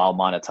that's how I'll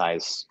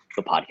monetize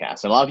the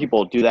podcast. And a lot of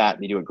people do that.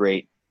 They do it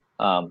great.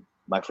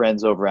 My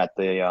friends over at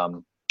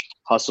the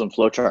Hustle and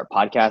Flowchart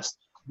podcast,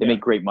 they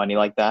make great money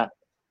like that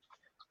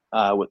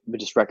with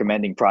just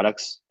recommending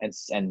products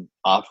and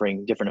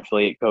offering different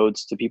affiliate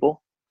codes to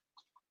people.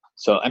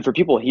 So, and for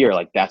people here,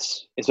 like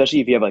that's, especially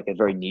if you have like a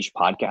very niche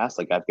podcast,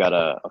 like I've got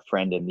a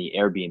friend in the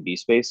Airbnb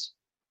space.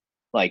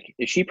 Like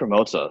if she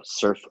promotes a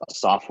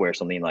software,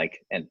 something like,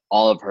 and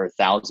all of her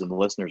 1,000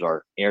 listeners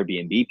are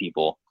Airbnb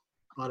people,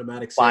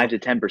 automatic 5 to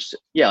 10%.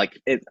 Yeah. Like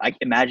I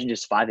imagine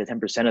just 5 to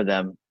 10% of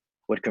them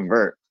would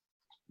convert.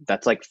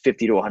 That's like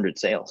 50 to 100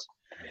 sales,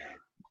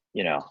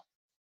 you know.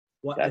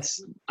 Well,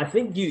 I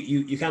think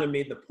you kind of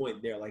made the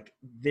point there. Like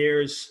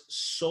there's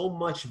so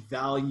much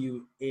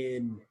value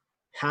in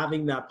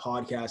having that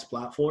podcast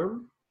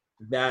platform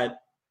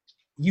that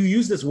you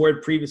used this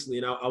word previously,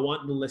 and I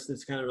want the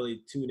listeners to kind of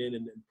really tune in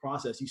and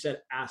process. You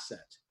said asset,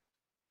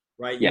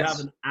 right? You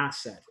have an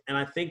asset. And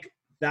I think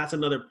that's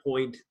another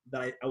point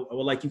that I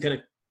would like you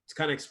to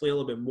kind of explain a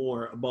little bit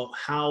more about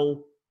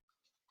how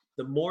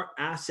the more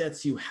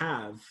assets you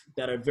have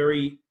that are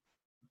very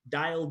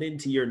dialed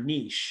into your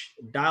niche,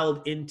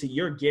 dialed into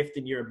your gift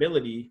and your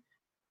ability,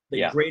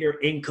 the greater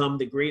income,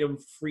 the greater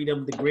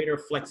freedom, the greater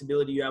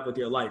flexibility you have with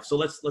your life. So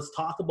let's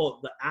talk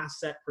about the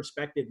asset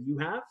perspective you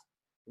have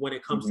when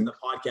it comes to the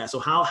podcast. So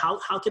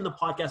how can the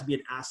podcast be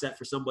an asset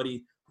for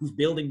somebody who's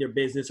building their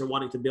business or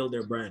wanting to build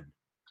their brand?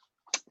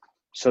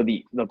 So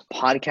the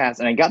podcast,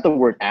 and I got the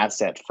word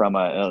asset from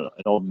an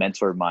old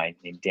mentor of mine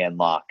named Dan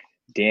Locke.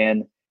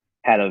 Dan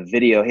had a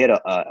video, he had a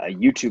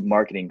YouTube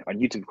marketing, a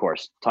YouTube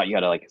course, taught you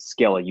how to like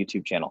scale a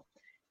YouTube channel.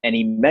 And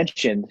he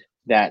mentioned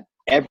that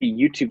every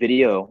YouTube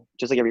video,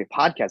 just like every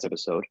podcast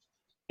episode,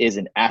 is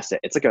an asset.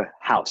 It's like a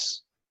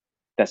house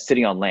that's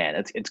sitting on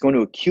land. It's going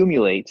to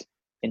accumulate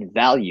in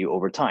value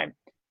over time.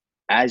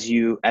 As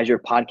your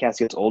podcast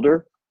gets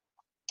older,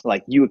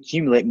 like you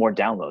accumulate more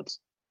downloads.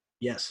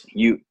 Yes.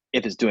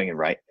 If it's doing it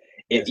right,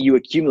 you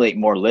accumulate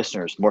more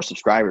listeners, more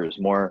subscribers,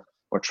 more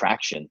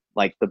traction.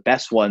 Like the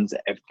best ones,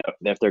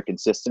 if they're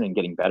consistent and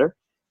getting better,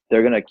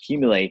 they're going to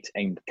accumulate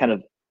and kind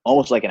of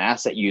almost like an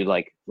asset. You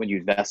like when you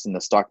invest in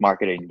the stock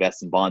market or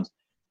invest in bonds,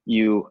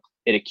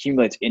 it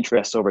accumulates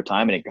interest over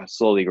time and it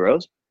slowly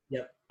grows.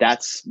 Yep.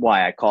 That's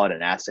why I call it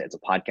an asset. It's a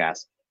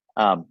podcast.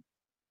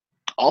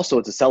 Also,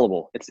 it's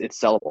sellable. It's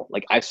sellable.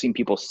 Like I've seen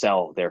people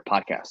sell their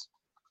podcasts.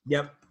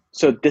 Yep.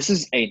 So this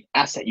is an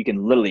asset you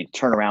can literally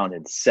turn around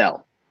and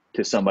sell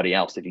to somebody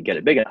else if you get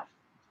it big enough.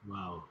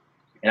 Wow.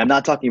 And I'm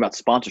not talking about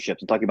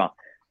sponsorships. I'm talking about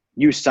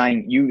you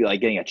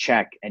like getting a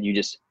check and you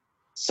just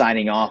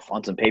signing off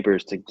on some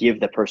papers to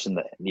give the person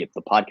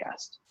the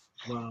podcast.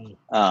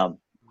 Wow.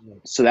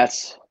 So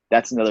that's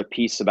another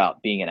piece about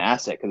being an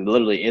asset, because it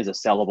literally is a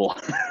sellable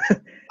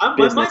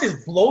my mind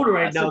is blown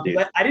right now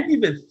because I didn't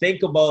even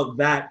think about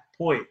that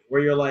point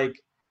where you're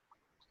like,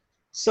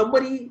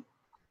 somebody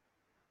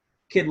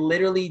can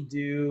literally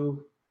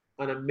do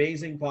an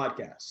amazing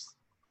podcast.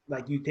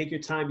 Like you take your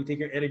time, you take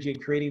your energy in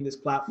creating this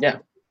platform. Yeah.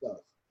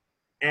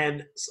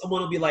 And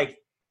someone will be like,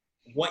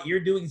 what you're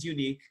doing is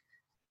unique.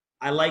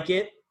 I like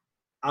it.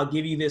 I'll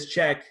give you this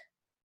check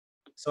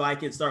so I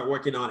can start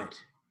working on it.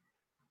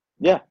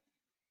 Yeah.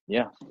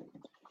 Yeah.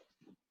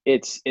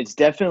 It's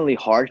definitely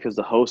hard because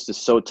the host is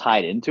so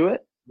tied into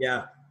it.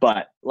 Yeah.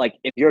 But like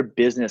if your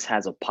business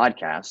has a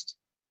podcast,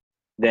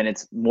 then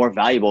it's more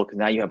valuable because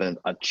now you have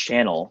a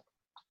channel,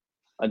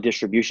 a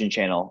distribution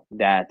channel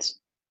that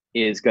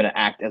is going to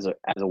act as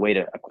a way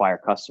to acquire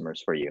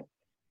customers for you.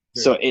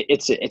 Sure. So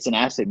it's an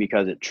asset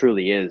because it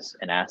truly is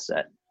an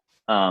asset.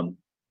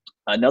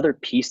 Another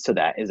piece to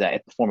that is that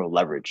it's a form of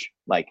leverage.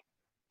 Like,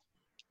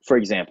 for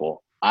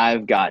example,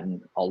 I've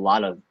gotten a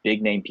lot of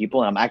big name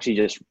people, and I'm actually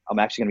going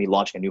to be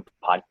launching a new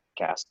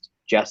podcast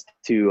just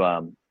to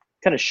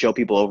kind of show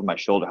people over my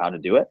shoulder how to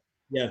do it.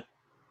 Yeah.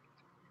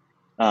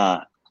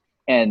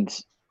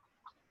 And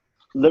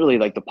literally,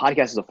 like, the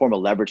podcast is a form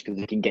of leverage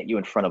because it can get you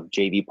in front of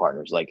JV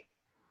partners. Like,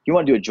 if you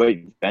want to do a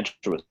joint venture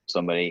with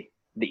somebody,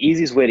 the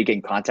easiest way to get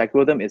in contact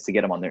with them is to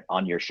get them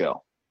on your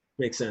show.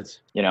 Makes sense.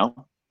 You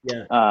know?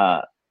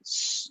 Yeah.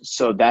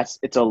 So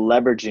it's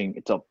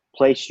a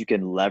place you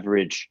can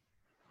leverage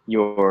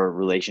your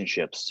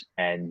relationships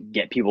and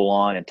get people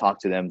on and talk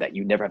to them that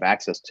you never have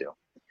access to,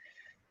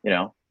 you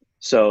know?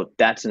 So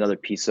that's another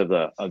piece of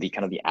the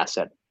kind of the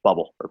asset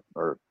bubble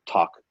or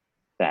talk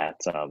that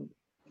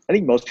I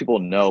think most people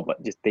know, but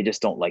they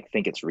just don't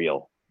think it's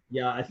real.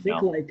 Yeah. I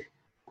think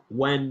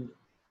when,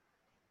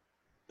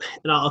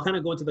 and I'll kind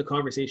of go into the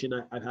conversation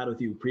I've had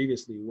with you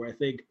previously, where I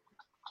think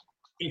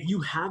if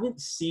you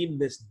haven't seen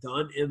this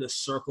done in the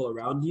circle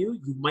around you,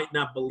 you might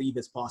not believe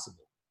it's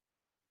possible.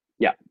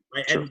 Yeah.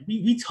 Right. Sure. And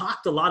we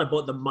talked a lot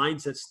about the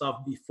mindset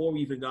stuff before we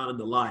even got on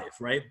the live,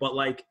 right? But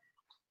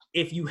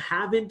if you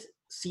haven't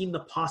seen the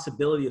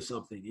possibility of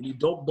something and you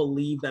don't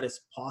believe that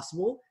it's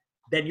possible,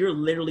 then you're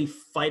literally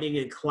fighting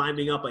and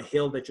climbing up a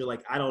hill that you're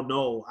like, I don't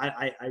know.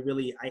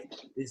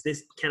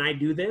 Can I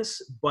do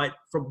this? But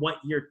from what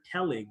you're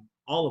telling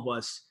all of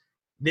us,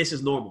 this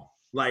is normal.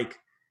 And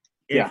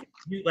I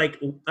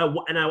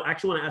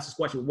actually want to ask this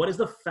question. What is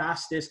the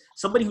fastest,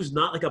 somebody who's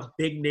not like a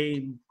big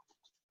name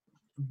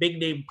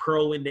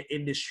pro in the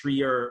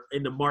industry or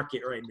in the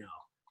market right now,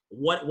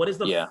 what is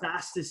the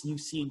fastest you've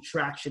seen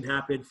traction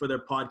happen for their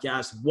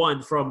podcast?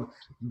 One, from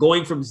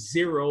going from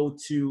 0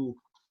 to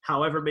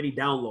however many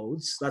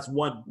downloads. That's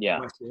one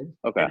question.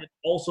 Okay. And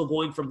also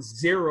going from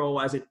 0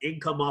 as an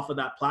income off of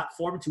that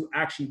platform to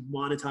actually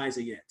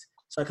monetizing it.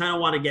 So I kind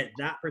of want to get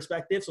that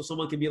perspective so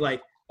someone can be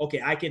like,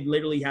 okay, I can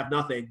literally have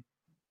nothing,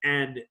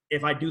 and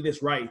if I do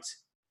this right,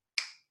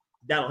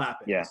 that'll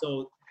happen. Yeah.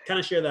 So kind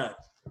of share that.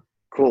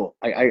 Cool.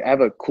 I have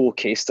a cool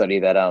case study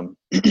that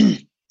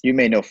you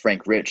may know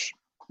Frank Rich.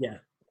 Yeah.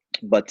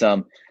 But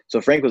so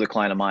Frank was a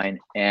client of mine,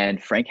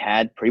 and Frank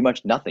had pretty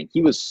much nothing.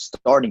 He was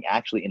starting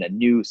actually in a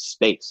new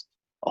space,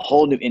 a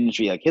whole new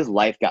industry. Like, his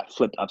life got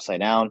flipped upside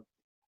down.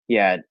 He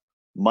had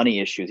money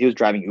issues. He was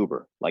driving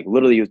Uber. Like,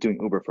 literally, he was doing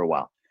Uber for a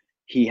while.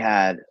 He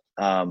had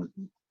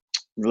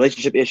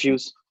relationship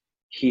issues.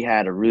 He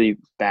had a really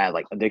bad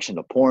addiction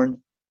to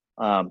porn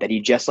that he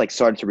just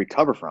started to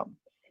recover from.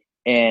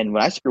 And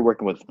when I started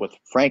working with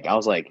Frank, I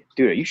was like,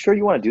 dude, are you sure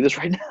you want to do this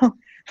right now?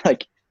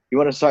 You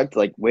want to start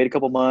to wait a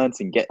couple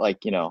months and get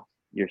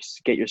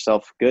get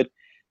yourself good?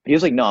 But he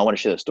was like, no, I want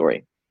to share the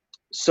story.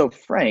 So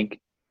Frank,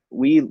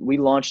 we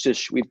launched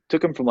this. We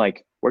took him from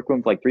working with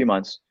him for 3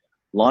 months,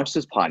 launched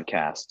his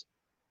podcast.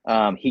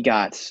 He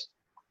got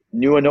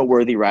new and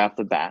noteworthy right off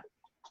the bat.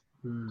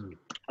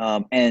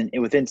 And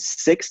within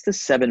 6 to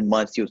 7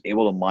 months, he was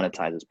able to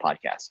monetize his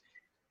podcast.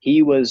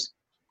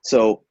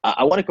 So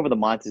I want to cover the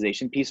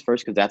monetization piece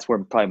first, because that's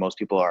where probably most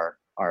people are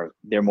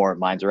their more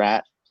minds are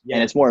at. Yeah.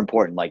 And it's more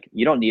important.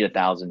 You don't need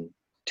 1,000,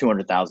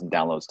 200,000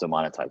 downloads to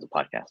monetize a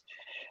podcast.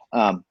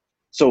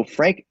 So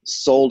Frank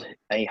sold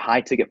a high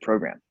ticket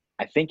program.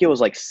 I think he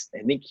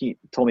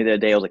told me the other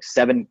day, it was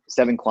seven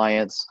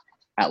clients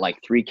at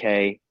 $3K.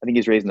 I think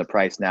he's raising the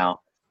price now.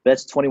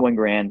 That's 21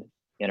 grand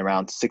in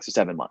around 6 or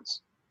 7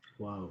 months.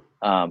 Wow.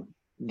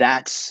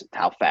 That's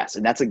how fast.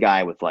 And that's a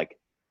guy with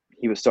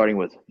he was starting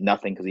with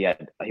nothing because he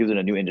was in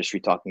a new industry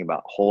talking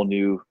about a whole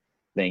new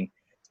thing.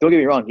 Don't get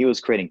me wrong, he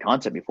was creating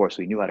content before,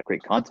 so he knew how to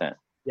create content.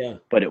 Yeah.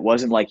 But it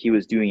wasn't like he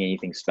was doing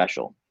anything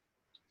special.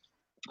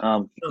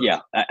 Yeah.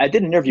 I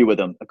did an interview with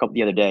him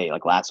the other day,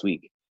 last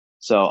week.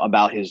 So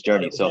about his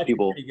journey. So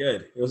people pretty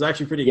good. It was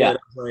actually pretty good.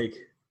 It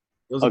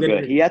was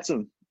good. He had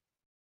some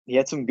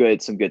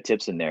good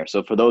tips in there.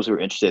 So for those who are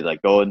interested,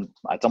 go and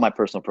it's on my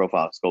personal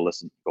profile. So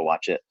go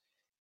watch it.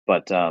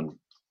 But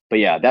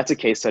yeah, that's a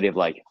case study of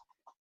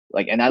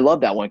and I love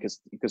that one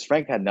because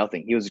Frank had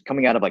nothing. He was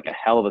coming out of a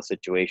hell of a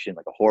situation,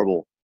 a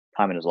horrible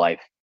time in his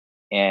life.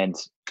 And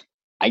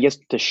I guess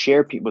to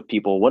share with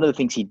people, one of the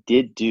things he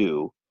did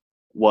do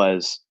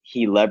was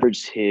he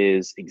leveraged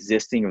his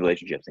existing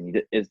relationships.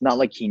 And it's not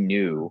like he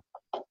knew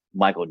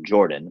Michael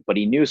Jordan, but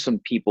he knew some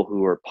people who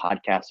were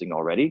podcasting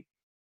already.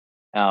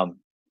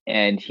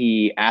 And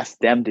he asked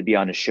them to be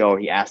on his show.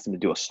 He asked them to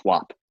do a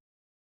swap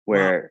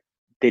where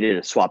they did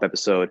a swap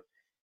episode,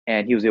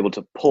 and he was able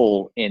to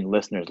pull in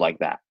listeners like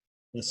that.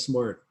 That's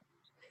smart.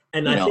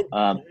 And I think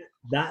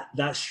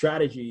that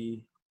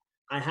strategy,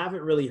 I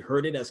haven't really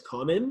heard it as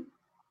common,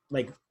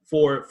 like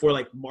for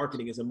like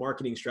marketing as a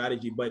marketing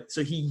strategy. But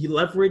so he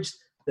leveraged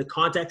the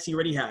contacts he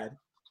already had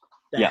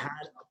that Yeah. had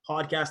a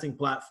podcasting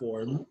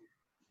platform,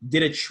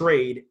 did a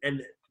trade,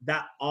 and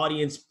that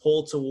audience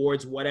pulled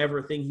towards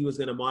whatever thing he was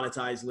going to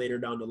monetize later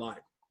down the line.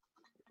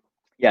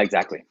 Yeah,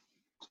 exactly.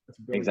 That's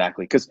brilliant.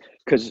 Exactly. Because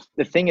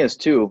the thing is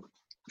too,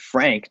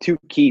 Frank, two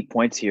key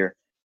points here.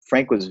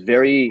 Frank was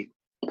very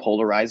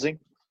polarizing,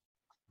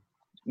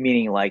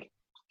 meaning like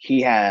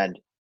he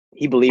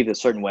believed a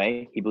certain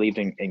way. He believed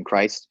in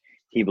Christ.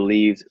 He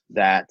believed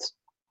that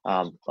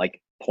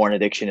like porn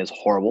addiction is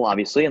horrible,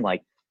 obviously, and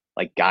like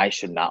guys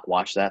should not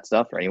watch that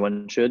stuff, or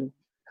anyone should.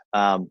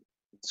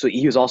 So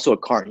he was also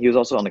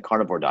on the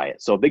carnivore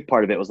diet. So a big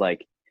part of it was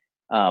like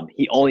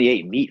he only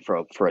ate meat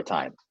for a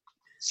time.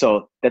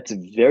 So that's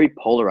very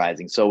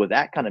polarizing. So with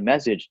that kind of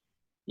message,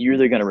 you're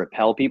either going to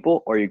repel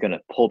people or you're going to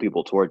pull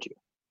people towards you.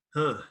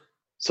 Huh.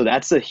 So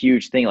that's a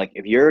huge thing. Like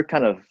if you're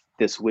kind of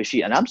this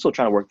wishy, and I'm still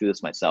trying to work through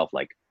this myself.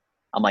 Like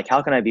I'm like,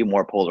 how can I be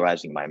more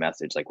polarizing in my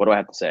message? Like, what do I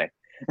have to say?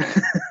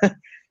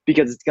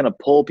 Because it's going to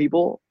pull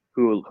people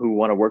who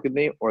want to work with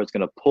me, or it's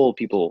going to pull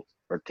people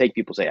or take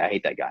people say, I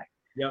hate that guy.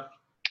 Yep.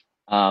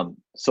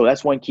 So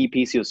that's one key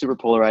piece. He was super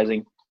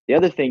polarizing. The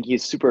other thing,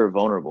 he's super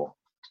vulnerable.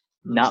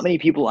 Not many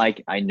people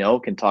I know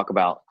can talk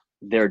about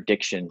their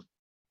addiction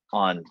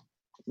on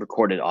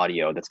recorded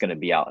audio that's going to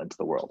be out into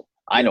the world.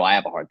 I know I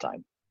have a hard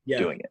time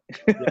doing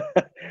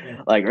it.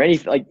 Like, or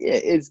anything, like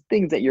it's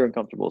things that you're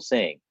uncomfortable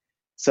saying.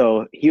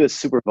 So he was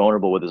super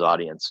vulnerable with his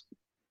audience.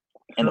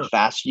 And the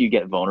faster you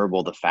get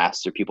vulnerable, the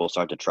faster people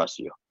start to trust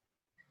you.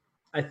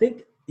 I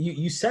think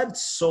you said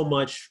so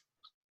much,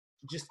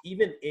 just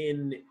even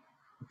in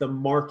the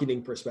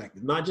marketing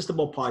perspective, not just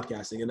about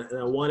podcasting. And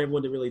I want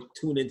everyone to really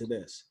tune into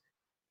this.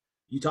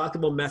 You talked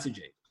about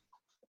messaging.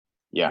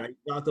 Yeah. Right?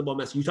 You talked about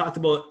messaging. You talked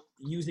about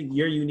using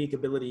your unique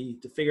ability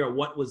to figure out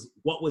what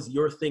was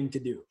your thing to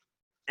do.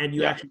 And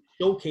you actually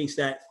showcase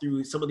that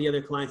through some of the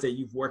other clients that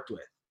you've worked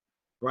with,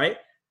 right?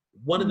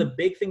 One of the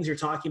big things you're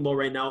talking about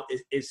right now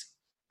is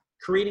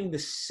creating the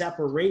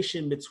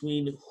separation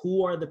between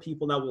who are the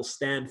people that will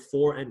stand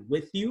for and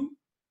with you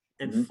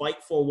and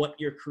fight for what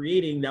you're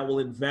creating, that will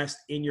invest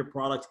in your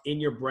product, in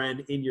your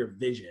brand, in your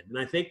vision. And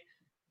I think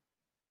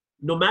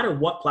no matter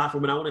what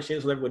platform, and I want to share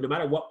this with everyone, no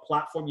matter what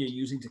platform you're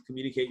using to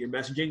communicate your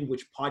messaging,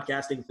 which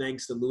podcasting,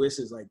 thanks to Luis,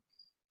 is like,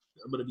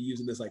 I'm going to be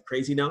using this like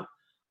crazy now.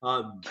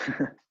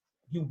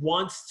 He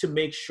wants to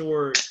make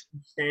sure you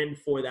stand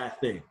for that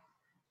thing.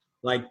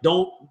 Like,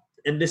 don't,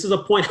 and this is a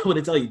point I want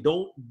to tell you,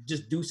 don't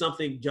just do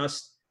something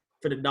just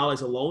for the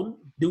dollars alone.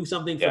 Do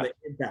something for the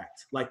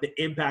impact, like the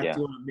impact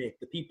you want to make,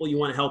 the people you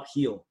want to help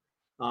heal.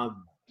 And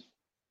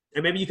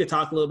maybe you could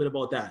talk a little bit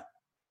about that.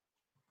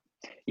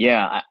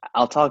 Yeah,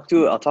 I'll talk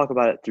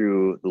about it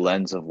through the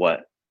lens of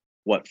what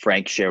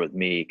Frank shared with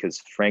me, because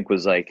Frank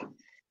was like,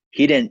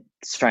 he didn't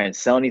try and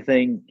sell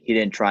anything. He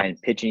didn't try and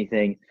pitch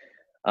anything.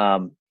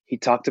 He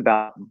talked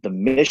about the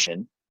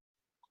mission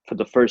for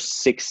the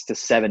first 6 to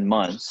 7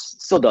 months,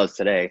 still does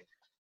today,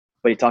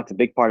 but he talked a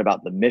big part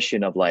about the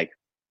mission of like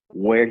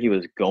where he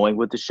was going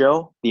with the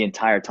show the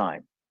entire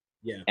time.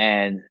 Yeah.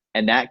 And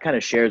that kind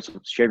of shared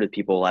with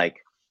people like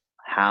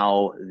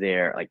how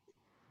they're like,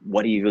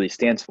 what he really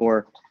stands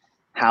for,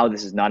 how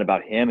this is not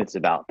about him, it's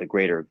about the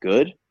greater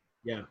good.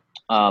 Yeah.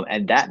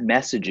 And that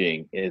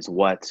messaging is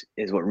what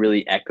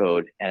really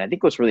echoed, and I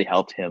think what's really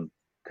helped him,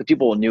 because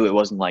people knew it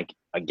wasn't like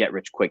a get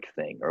rich quick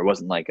thing, or it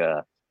wasn't like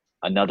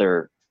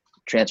another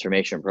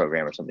transformation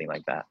program or something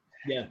like that.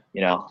 Yeah.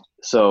 You know,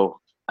 so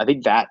I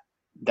think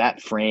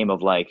that frame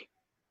of like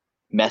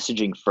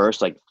messaging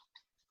first, like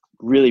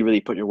really, really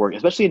put your work,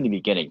 especially in the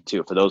beginning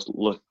too, for those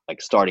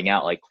like starting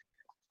out, like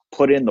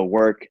put in the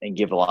work and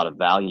give a lot of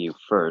value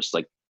first,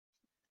 like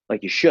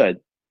you should,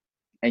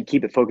 and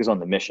keep it focused on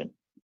the mission.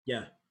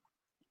 Yeah.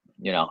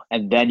 You know,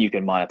 and then you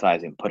can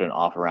monetize and put an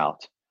offer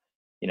out,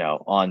 you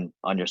know, on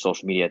your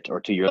social media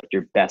or to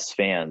your best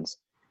fans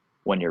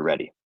when you're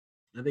ready.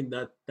 I think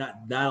that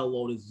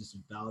alone is just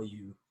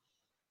value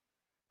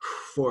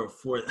for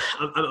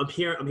I'm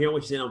hearing what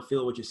you're saying. I'm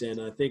feeling what you're saying.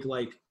 And I think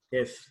like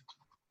if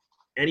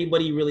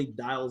anybody really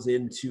dials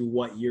into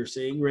what you're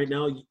saying right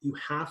now, you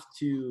have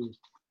to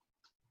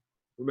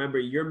remember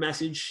your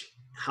message,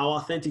 how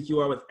authentic you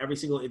are with every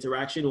single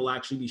interaction will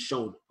actually be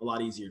shown a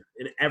lot easier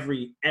in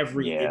every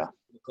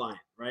client,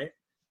 right?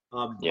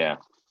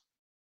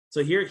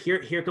 So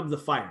here comes the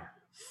fire.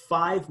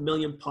 5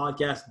 million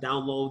podcast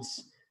downloads.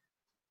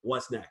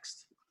 What's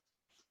next?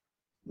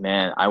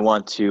 Man, I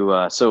want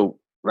to. So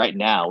right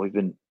now we've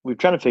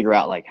trying to figure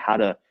out like how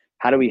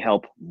do we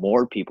help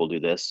more people do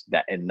this,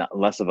 that in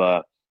less of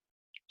a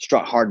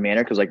hard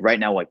manner, because like right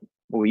now, like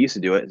what we used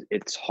to do,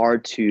 it's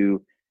hard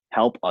to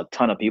help a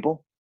ton of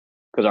people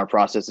because our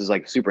process is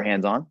like super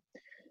hands-on.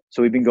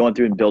 So we've been going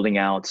through and building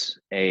out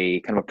a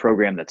kind of a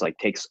program that's like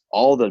takes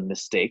all the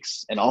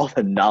mistakes and all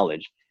the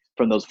knowledge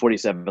from those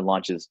 47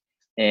 launches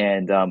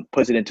and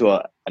puts it into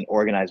an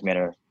organized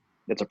manner.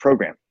 That's a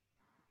program.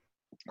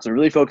 So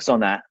really focus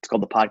on that. It's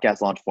called the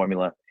Podcast Launch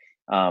Formula.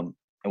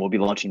 and we'll be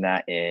launching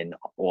that in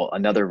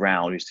another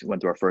round. We just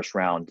went through our first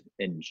round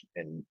in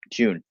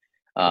June.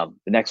 The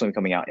next one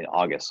coming out in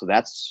August. So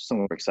that's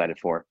something we're excited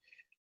for.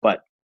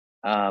 But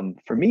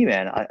for me,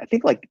 man, I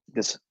think like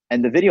this,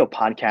 and the video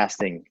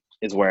podcasting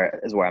is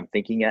where I'm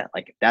thinking at.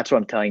 Like that's what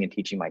I'm telling and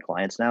teaching my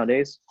clients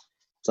nowadays.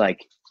 It's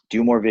like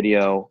do more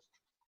video,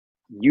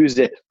 use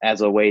it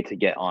as a way to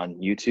get on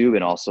YouTube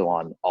and also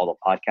on all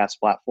the podcast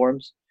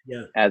platforms.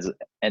 Yeah.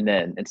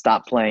 And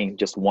stop playing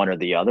just one or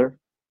the other.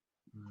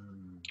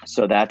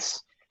 So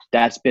that's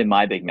been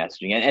my big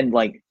messaging. And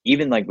like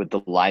even like with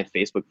the live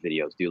Facebook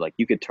videos, dude, like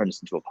you could turn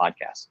this into a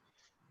podcast.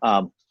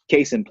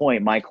 Case in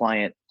point, my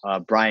client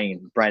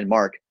Brian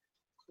Mark,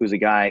 who's a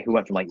guy who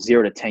went from like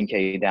 0 to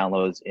 10K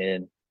downloads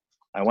in,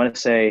 I want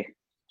to say,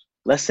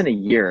 less than a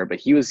year,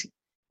 but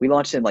we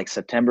launched in like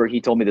September.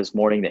 He told me this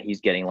morning that he's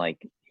getting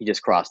like, he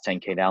just crossed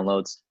 10K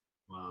downloads.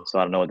 Wow. So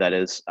I don't know what that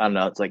is. I don't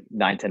know. It's like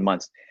 9-10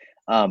 months.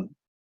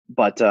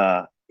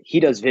 But he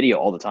does video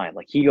all the time.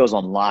 Like he goes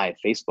on live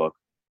Facebook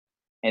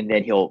and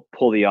then he'll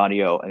pull the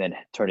audio and then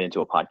turn it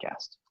into a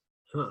podcast.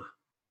 Huh.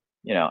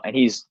 You know, and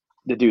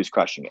the dude's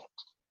crushing it.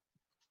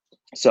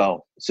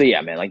 So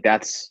yeah, man, like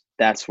that's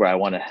where I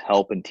want to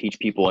help and teach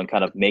people and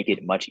kind of make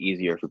it much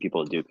easier for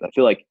people to do. Cause I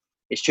feel like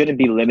it shouldn't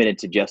be limited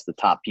to just the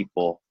top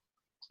people,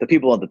 the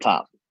people at the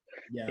top.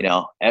 Yeah. You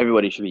know,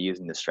 everybody should be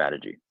using this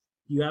strategy.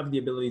 You have the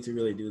ability to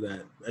really do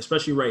that,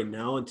 especially right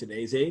now in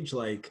today's age.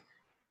 Like,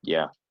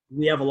 yeah,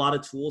 we have a lot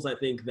of tools I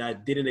think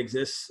that didn't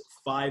exist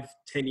 5-10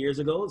 years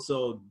ago.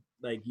 So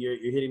like you're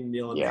hitting the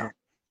nail on the head.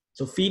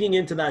 So feeding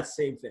into that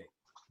same thing,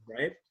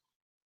 right?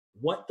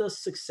 What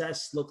does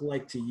success look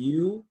like to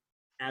you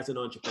as an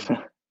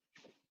entrepreneur?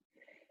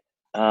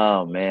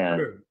 Oh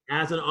man,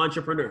 as an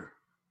entrepreneur.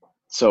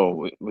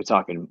 So we're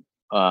talking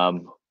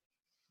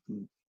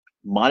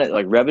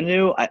like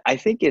revenue. I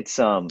think it's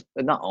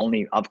not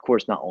only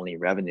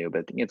revenue, but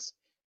I think it's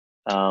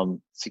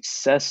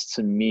success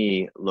to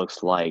me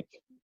looks like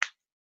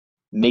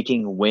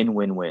making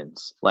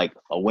win-win-wins, like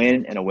a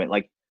win and a win.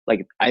 Like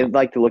I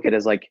like to look at it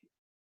as like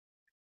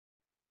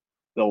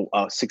the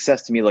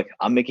success to me, like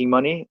I'm making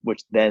money,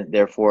 which then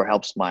therefore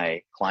helps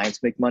my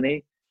clients make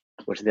money,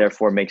 which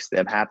therefore makes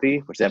them happy,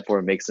 which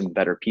therefore makes them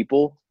better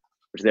people,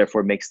 which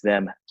therefore makes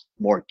them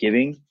more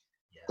giving,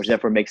 which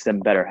therefore makes them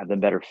better,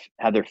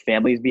 have their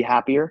families be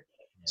happier.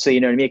 So you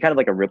know what I mean? Kind of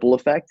like a ripple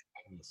effect.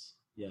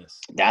 Yes.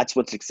 That's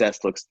what success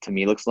looks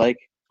like.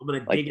 I'm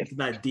going to dig into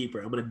that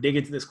deeper. I'm going to dig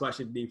into this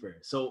question deeper.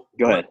 So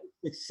go ahead.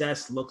 What does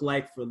success look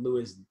like for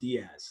Luis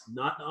Diaz?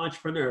 Not the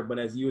entrepreneur, but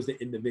as you as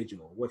the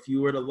individual. If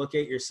you were to look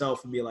at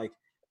yourself and be like,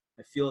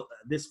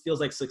 this feels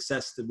like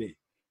success to me.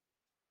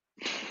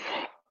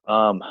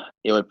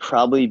 It would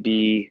probably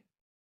be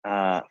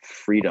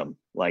freedom.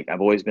 Like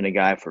I've always been a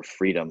guy for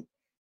freedom.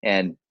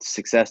 And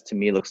success to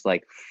me looks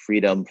like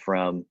freedom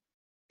from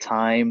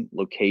time,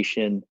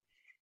 location,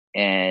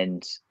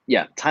 and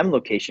time and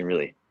location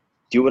really.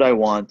 Do what I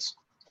want,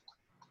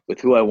 with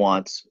who I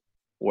want,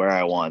 where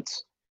I want,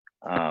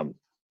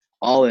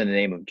 all in the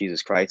name of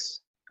Jesus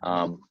Christ.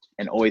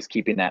 And always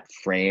keeping that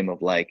frame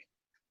of like,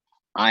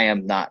 I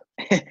am not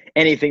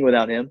anything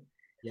without him.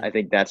 Yeah. I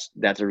think that's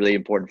a really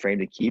important frame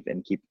to keep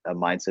and keep a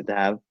mindset to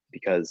have,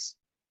 because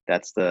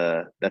that's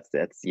the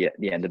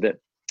end of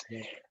it.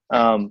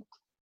 Yeah.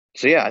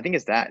 So yeah, I think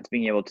it's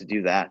being able to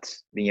do that,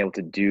 being able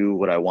to do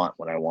what I want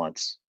when I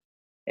want,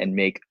 and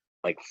make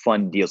like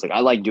fun deals. Like I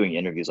like doing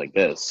interviews like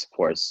this, of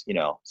course, you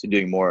know, so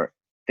doing more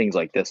things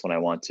like this when I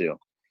want to.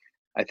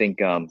 I think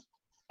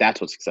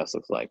that's what success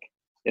looks like.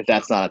 If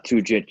that's not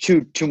too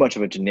much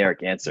of a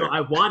generic answer. No,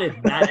 I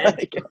wanted that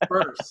answer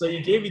first. So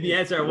you gave me the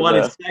answer I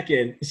wanted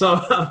second. So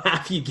I'm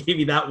happy you gave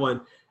me that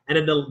one. And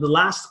then the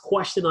last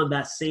question on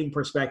that same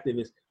perspective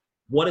is,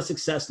 what does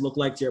success look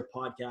like to your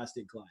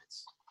podcasting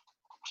clients?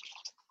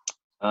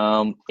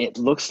 It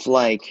looks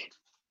like,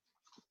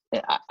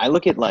 I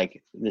look at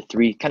like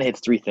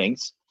hits three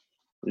things.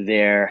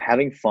 They're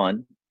having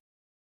fun.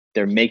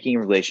 They're making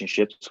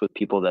relationships with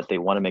people that they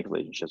want to make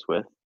relationships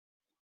with.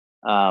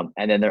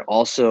 And then they're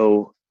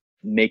also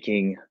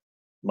making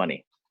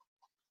money,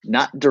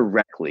 not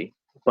directly,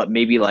 but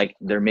maybe like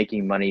they're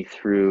making money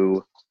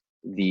through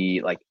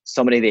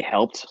somebody they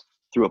helped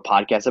through a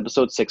podcast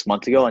episode 6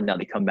 months ago, and now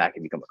they come back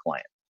and become a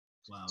client.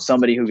 Wow.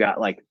 Somebody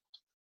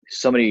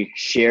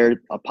shared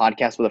a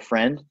podcast with a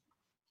friend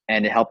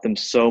and it helped them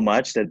so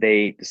much that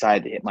they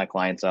decided to hit my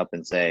clients up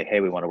and say, hey,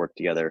 we want to work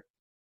together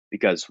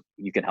because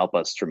you can help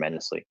us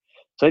tremendously.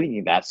 So I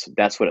think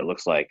that's what it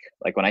looks like.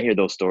 Like when I hear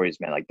those stories,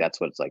 man, like that's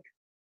what it's like.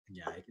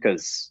 Yeah.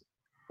 Because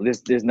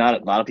there's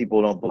not a lot of people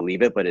who don't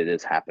believe it, but it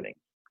is happening.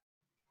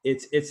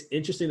 It's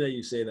interesting that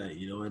you say that,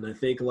 you know, and I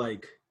think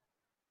like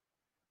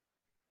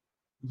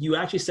you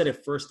actually said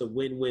it first, a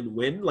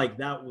win-win-win. Like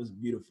that was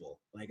beautiful.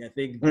 Like I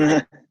think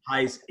that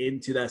ties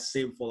into that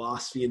same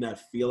philosophy and that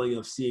feeling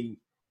of seeing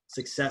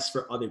success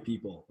for other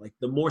people. Like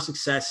the more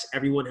success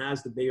everyone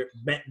has, the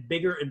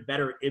bigger and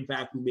better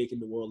impact we make in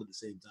the world at the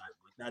same time.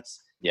 Like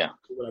that's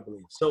what I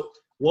believe. So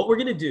what we're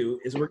going to do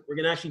is we're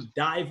going to actually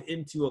dive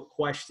into a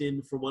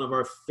question from one of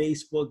our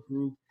Facebook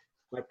group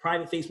my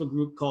private Facebook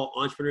group called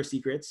Entrepreneur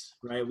Secrets,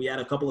 right? We had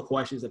a couple of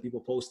questions that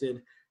people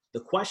posted. The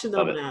question that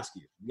I'm going to ask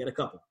you, we got a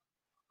couple.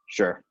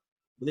 Sure.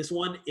 This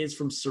one is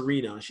from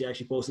Serena. She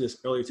actually posted this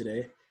earlier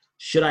today.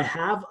 Should I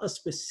have a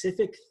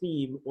specific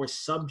theme or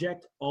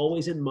subject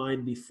always in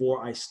mind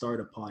before I start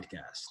a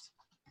podcast?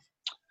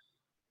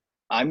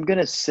 I'm going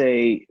to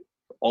say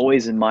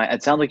always in mind.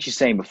 It sounds like she's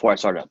saying before I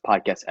start a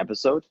podcast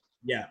episode.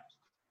 Yeah.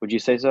 Would you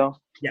say so?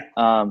 Yeah.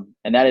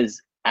 And that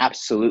is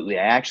absolutely.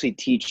 I actually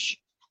teach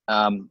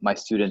my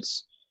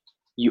students,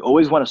 you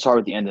always want to start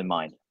with the end in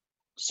mind.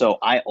 So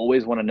I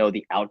always want to know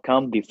the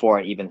outcome before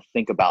I even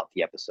think about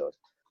the episode.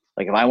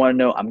 Like if I want to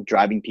know I'm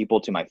driving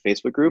people to my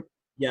Facebook group.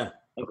 Yeah.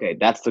 Okay,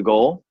 that's the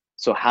goal.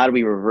 So how do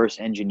we reverse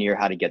engineer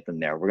how to get them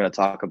there? We're going to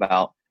talk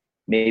about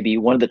maybe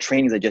one of the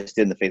trainings I just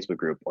did in the Facebook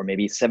group, or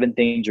maybe 7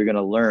 things you're going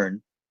to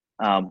learn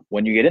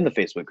when you get in the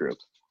Facebook group.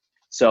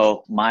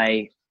 So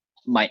my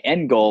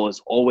end goal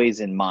is always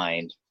in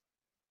mind,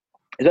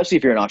 especially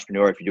if you're an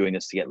entrepreneur, if you're doing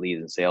this to get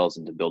leads and sales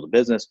and to build a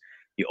business,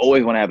 you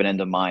always want to have an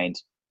end in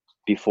mind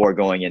before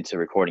going into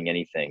recording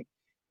anything.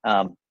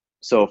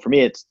 So for me,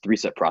 it's a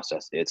 3-step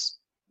process. It's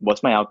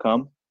what's my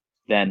outcome?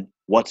 Then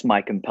what's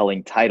my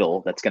compelling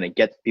title that's going to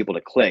get people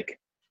to click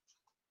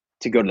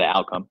to go to the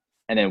outcome?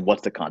 And then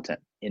what's the content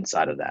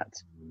inside of that?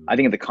 I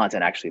think the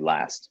content actually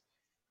lasts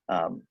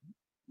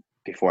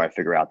before I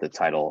figure out the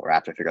title, or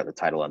after I figure out the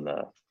title and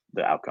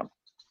the outcome.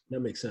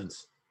 That makes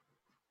sense.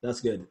 That's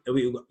good. And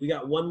we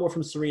got one more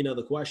from Serena.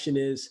 The question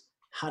is,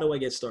 how do I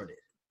get started?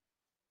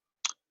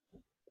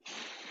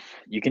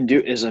 You can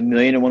do, there's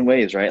 1,000,001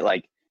 ways, right?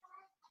 Like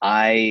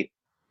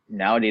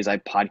nowadays I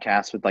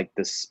podcast with like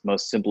this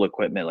most simple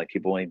equipment. Like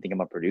people won't even think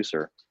I'm a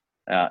producer.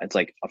 It's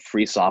like a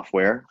free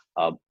software,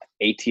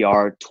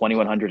 ATR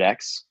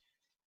 2100X,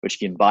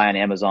 which you can buy on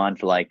Amazon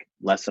for like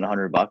less than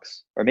 $100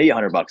 or maybe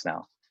 $100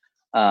 now.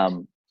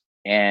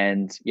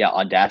 And yeah,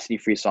 Audacity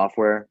free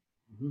software.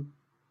 Mm-hmm.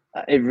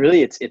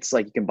 It's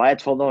like you can buy a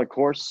 $12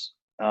 course.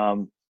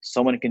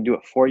 Someone can do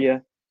it for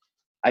you.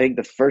 I think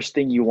the first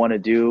thing you want to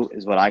do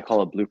is what I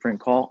call a blueprint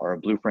call, or a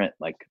blueprint,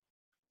 like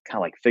kind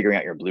of like figuring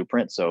out your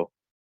blueprint. So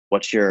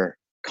what's your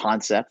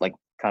concept? Like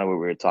kind of what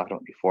we were talking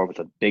about before with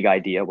a big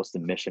idea. What's the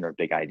mission or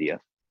big idea?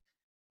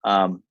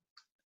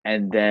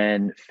 And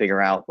then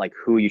figure out like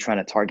who are you trying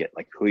to target?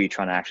 Like who are you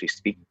trying to actually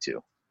speak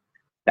to?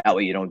 That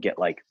way you don't get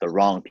like the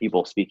wrong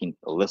people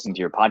listening to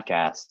your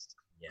podcast.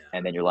 Yeah.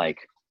 And then you're like,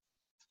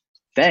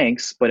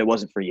 thanks, but it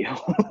wasn't for you.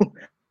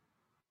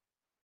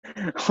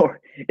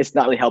 Or it's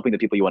not really helping the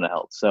people you want to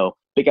help. So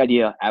big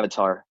idea,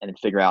 avatar, and then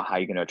figure out how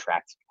you're going to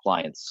attract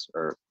clients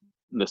or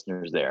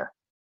listeners there.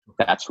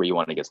 That's where you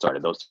want to get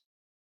started. Those.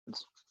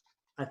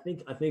 I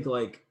think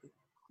like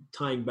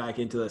tying back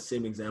into that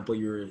same example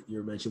you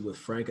mentioned with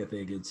Frank, I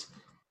think it's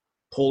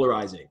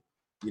polarizing,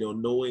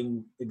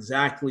 knowing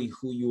exactly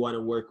who you want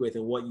to work with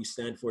and what you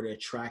stand for to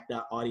attract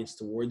that audience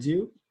towards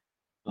you.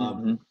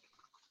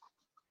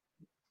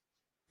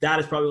 That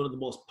is probably one of the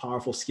most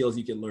powerful skills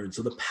you can learn.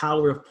 So the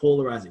power of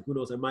polarizing, who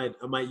knows, I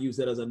might use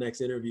that as a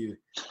next interview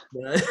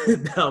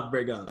that I'll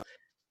bring up.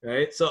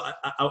 Right. So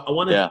I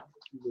want to thank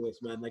you, Luis,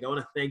 man. Like I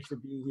want to thank you for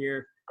being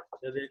here.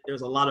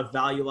 There's a lot of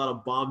value, a lot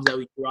of bombs that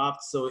we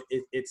dropped. So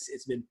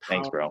it's been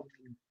powerful. Thanks, bro.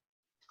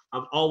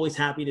 I'm always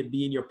happy to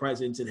be in your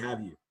presence and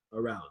have you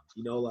around,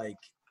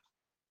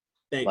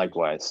 thank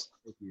Likewise.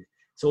 you. Thank you.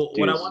 So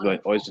Dude, what I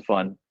want always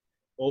fun.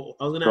 Well,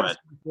 I was going to ask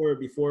you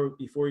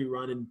before you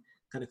run and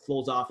kind of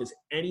close off, is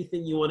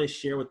anything you want to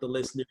share with the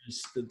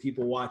listeners, the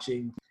people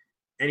watching,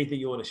 anything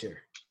you want to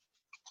share?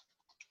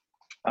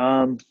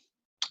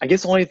 I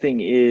guess the only thing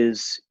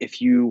is,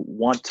 if you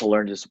want to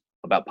learn just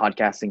about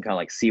podcasting, kind of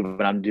like see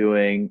what I'm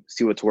doing,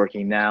 see what's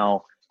working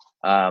now,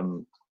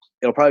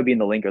 it'll probably be in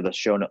the link or the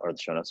show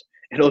notes.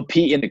 It'll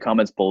be in the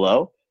comments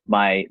below,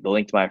 the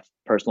link to my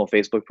personal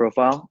Facebook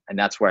profile. And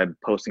that's where I'm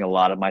posting a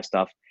lot of my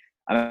stuff.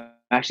 I'm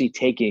actually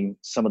taking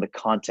some of the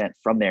content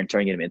from there and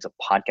turning it into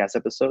podcast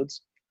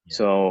episodes. Yeah.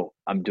 So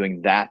I'm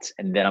doing that,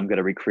 and then I'm going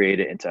to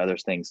recreate it into other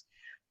things.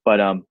 But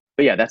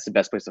yeah, that's the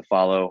best place to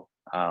follow.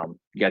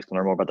 You guys can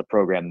learn more about the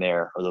program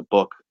there, or the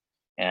book,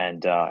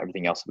 and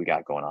everything else that we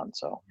got going on.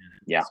 So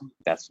yeah,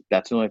 that's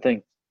the only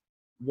thing.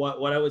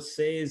 What I would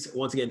say is,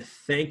 once again,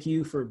 thank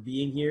you for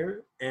being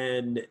here,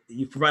 and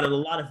you provided a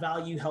lot of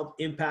value, helped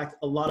impact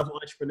a lot of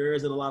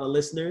entrepreneurs and a lot of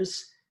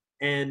listeners.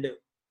 And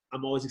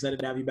I'm always excited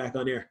to have you back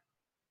on here.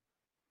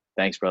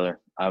 Thanks,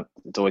 brother.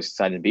 It's always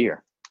exciting to be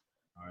here.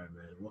 All right,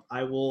 man. Well,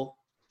 I will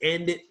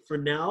end it for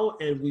now,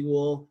 and we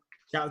will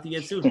chat with you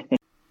again soon.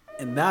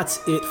 And that's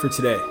it for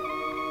today.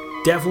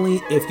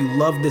 Definitely, if you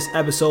love this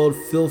episode,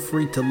 feel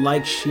free to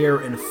like, share,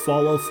 and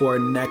follow for our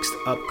next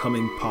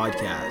upcoming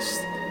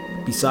podcast.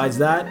 Besides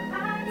that,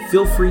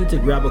 feel free to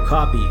grab a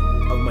copy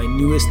of my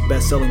newest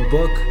best-selling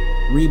book,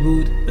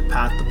 Reboot: The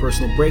Path to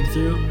Personal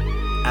Breakthrough,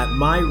 at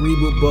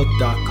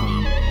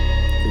myrebootbook.com.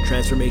 Your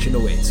transformation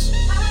awaits.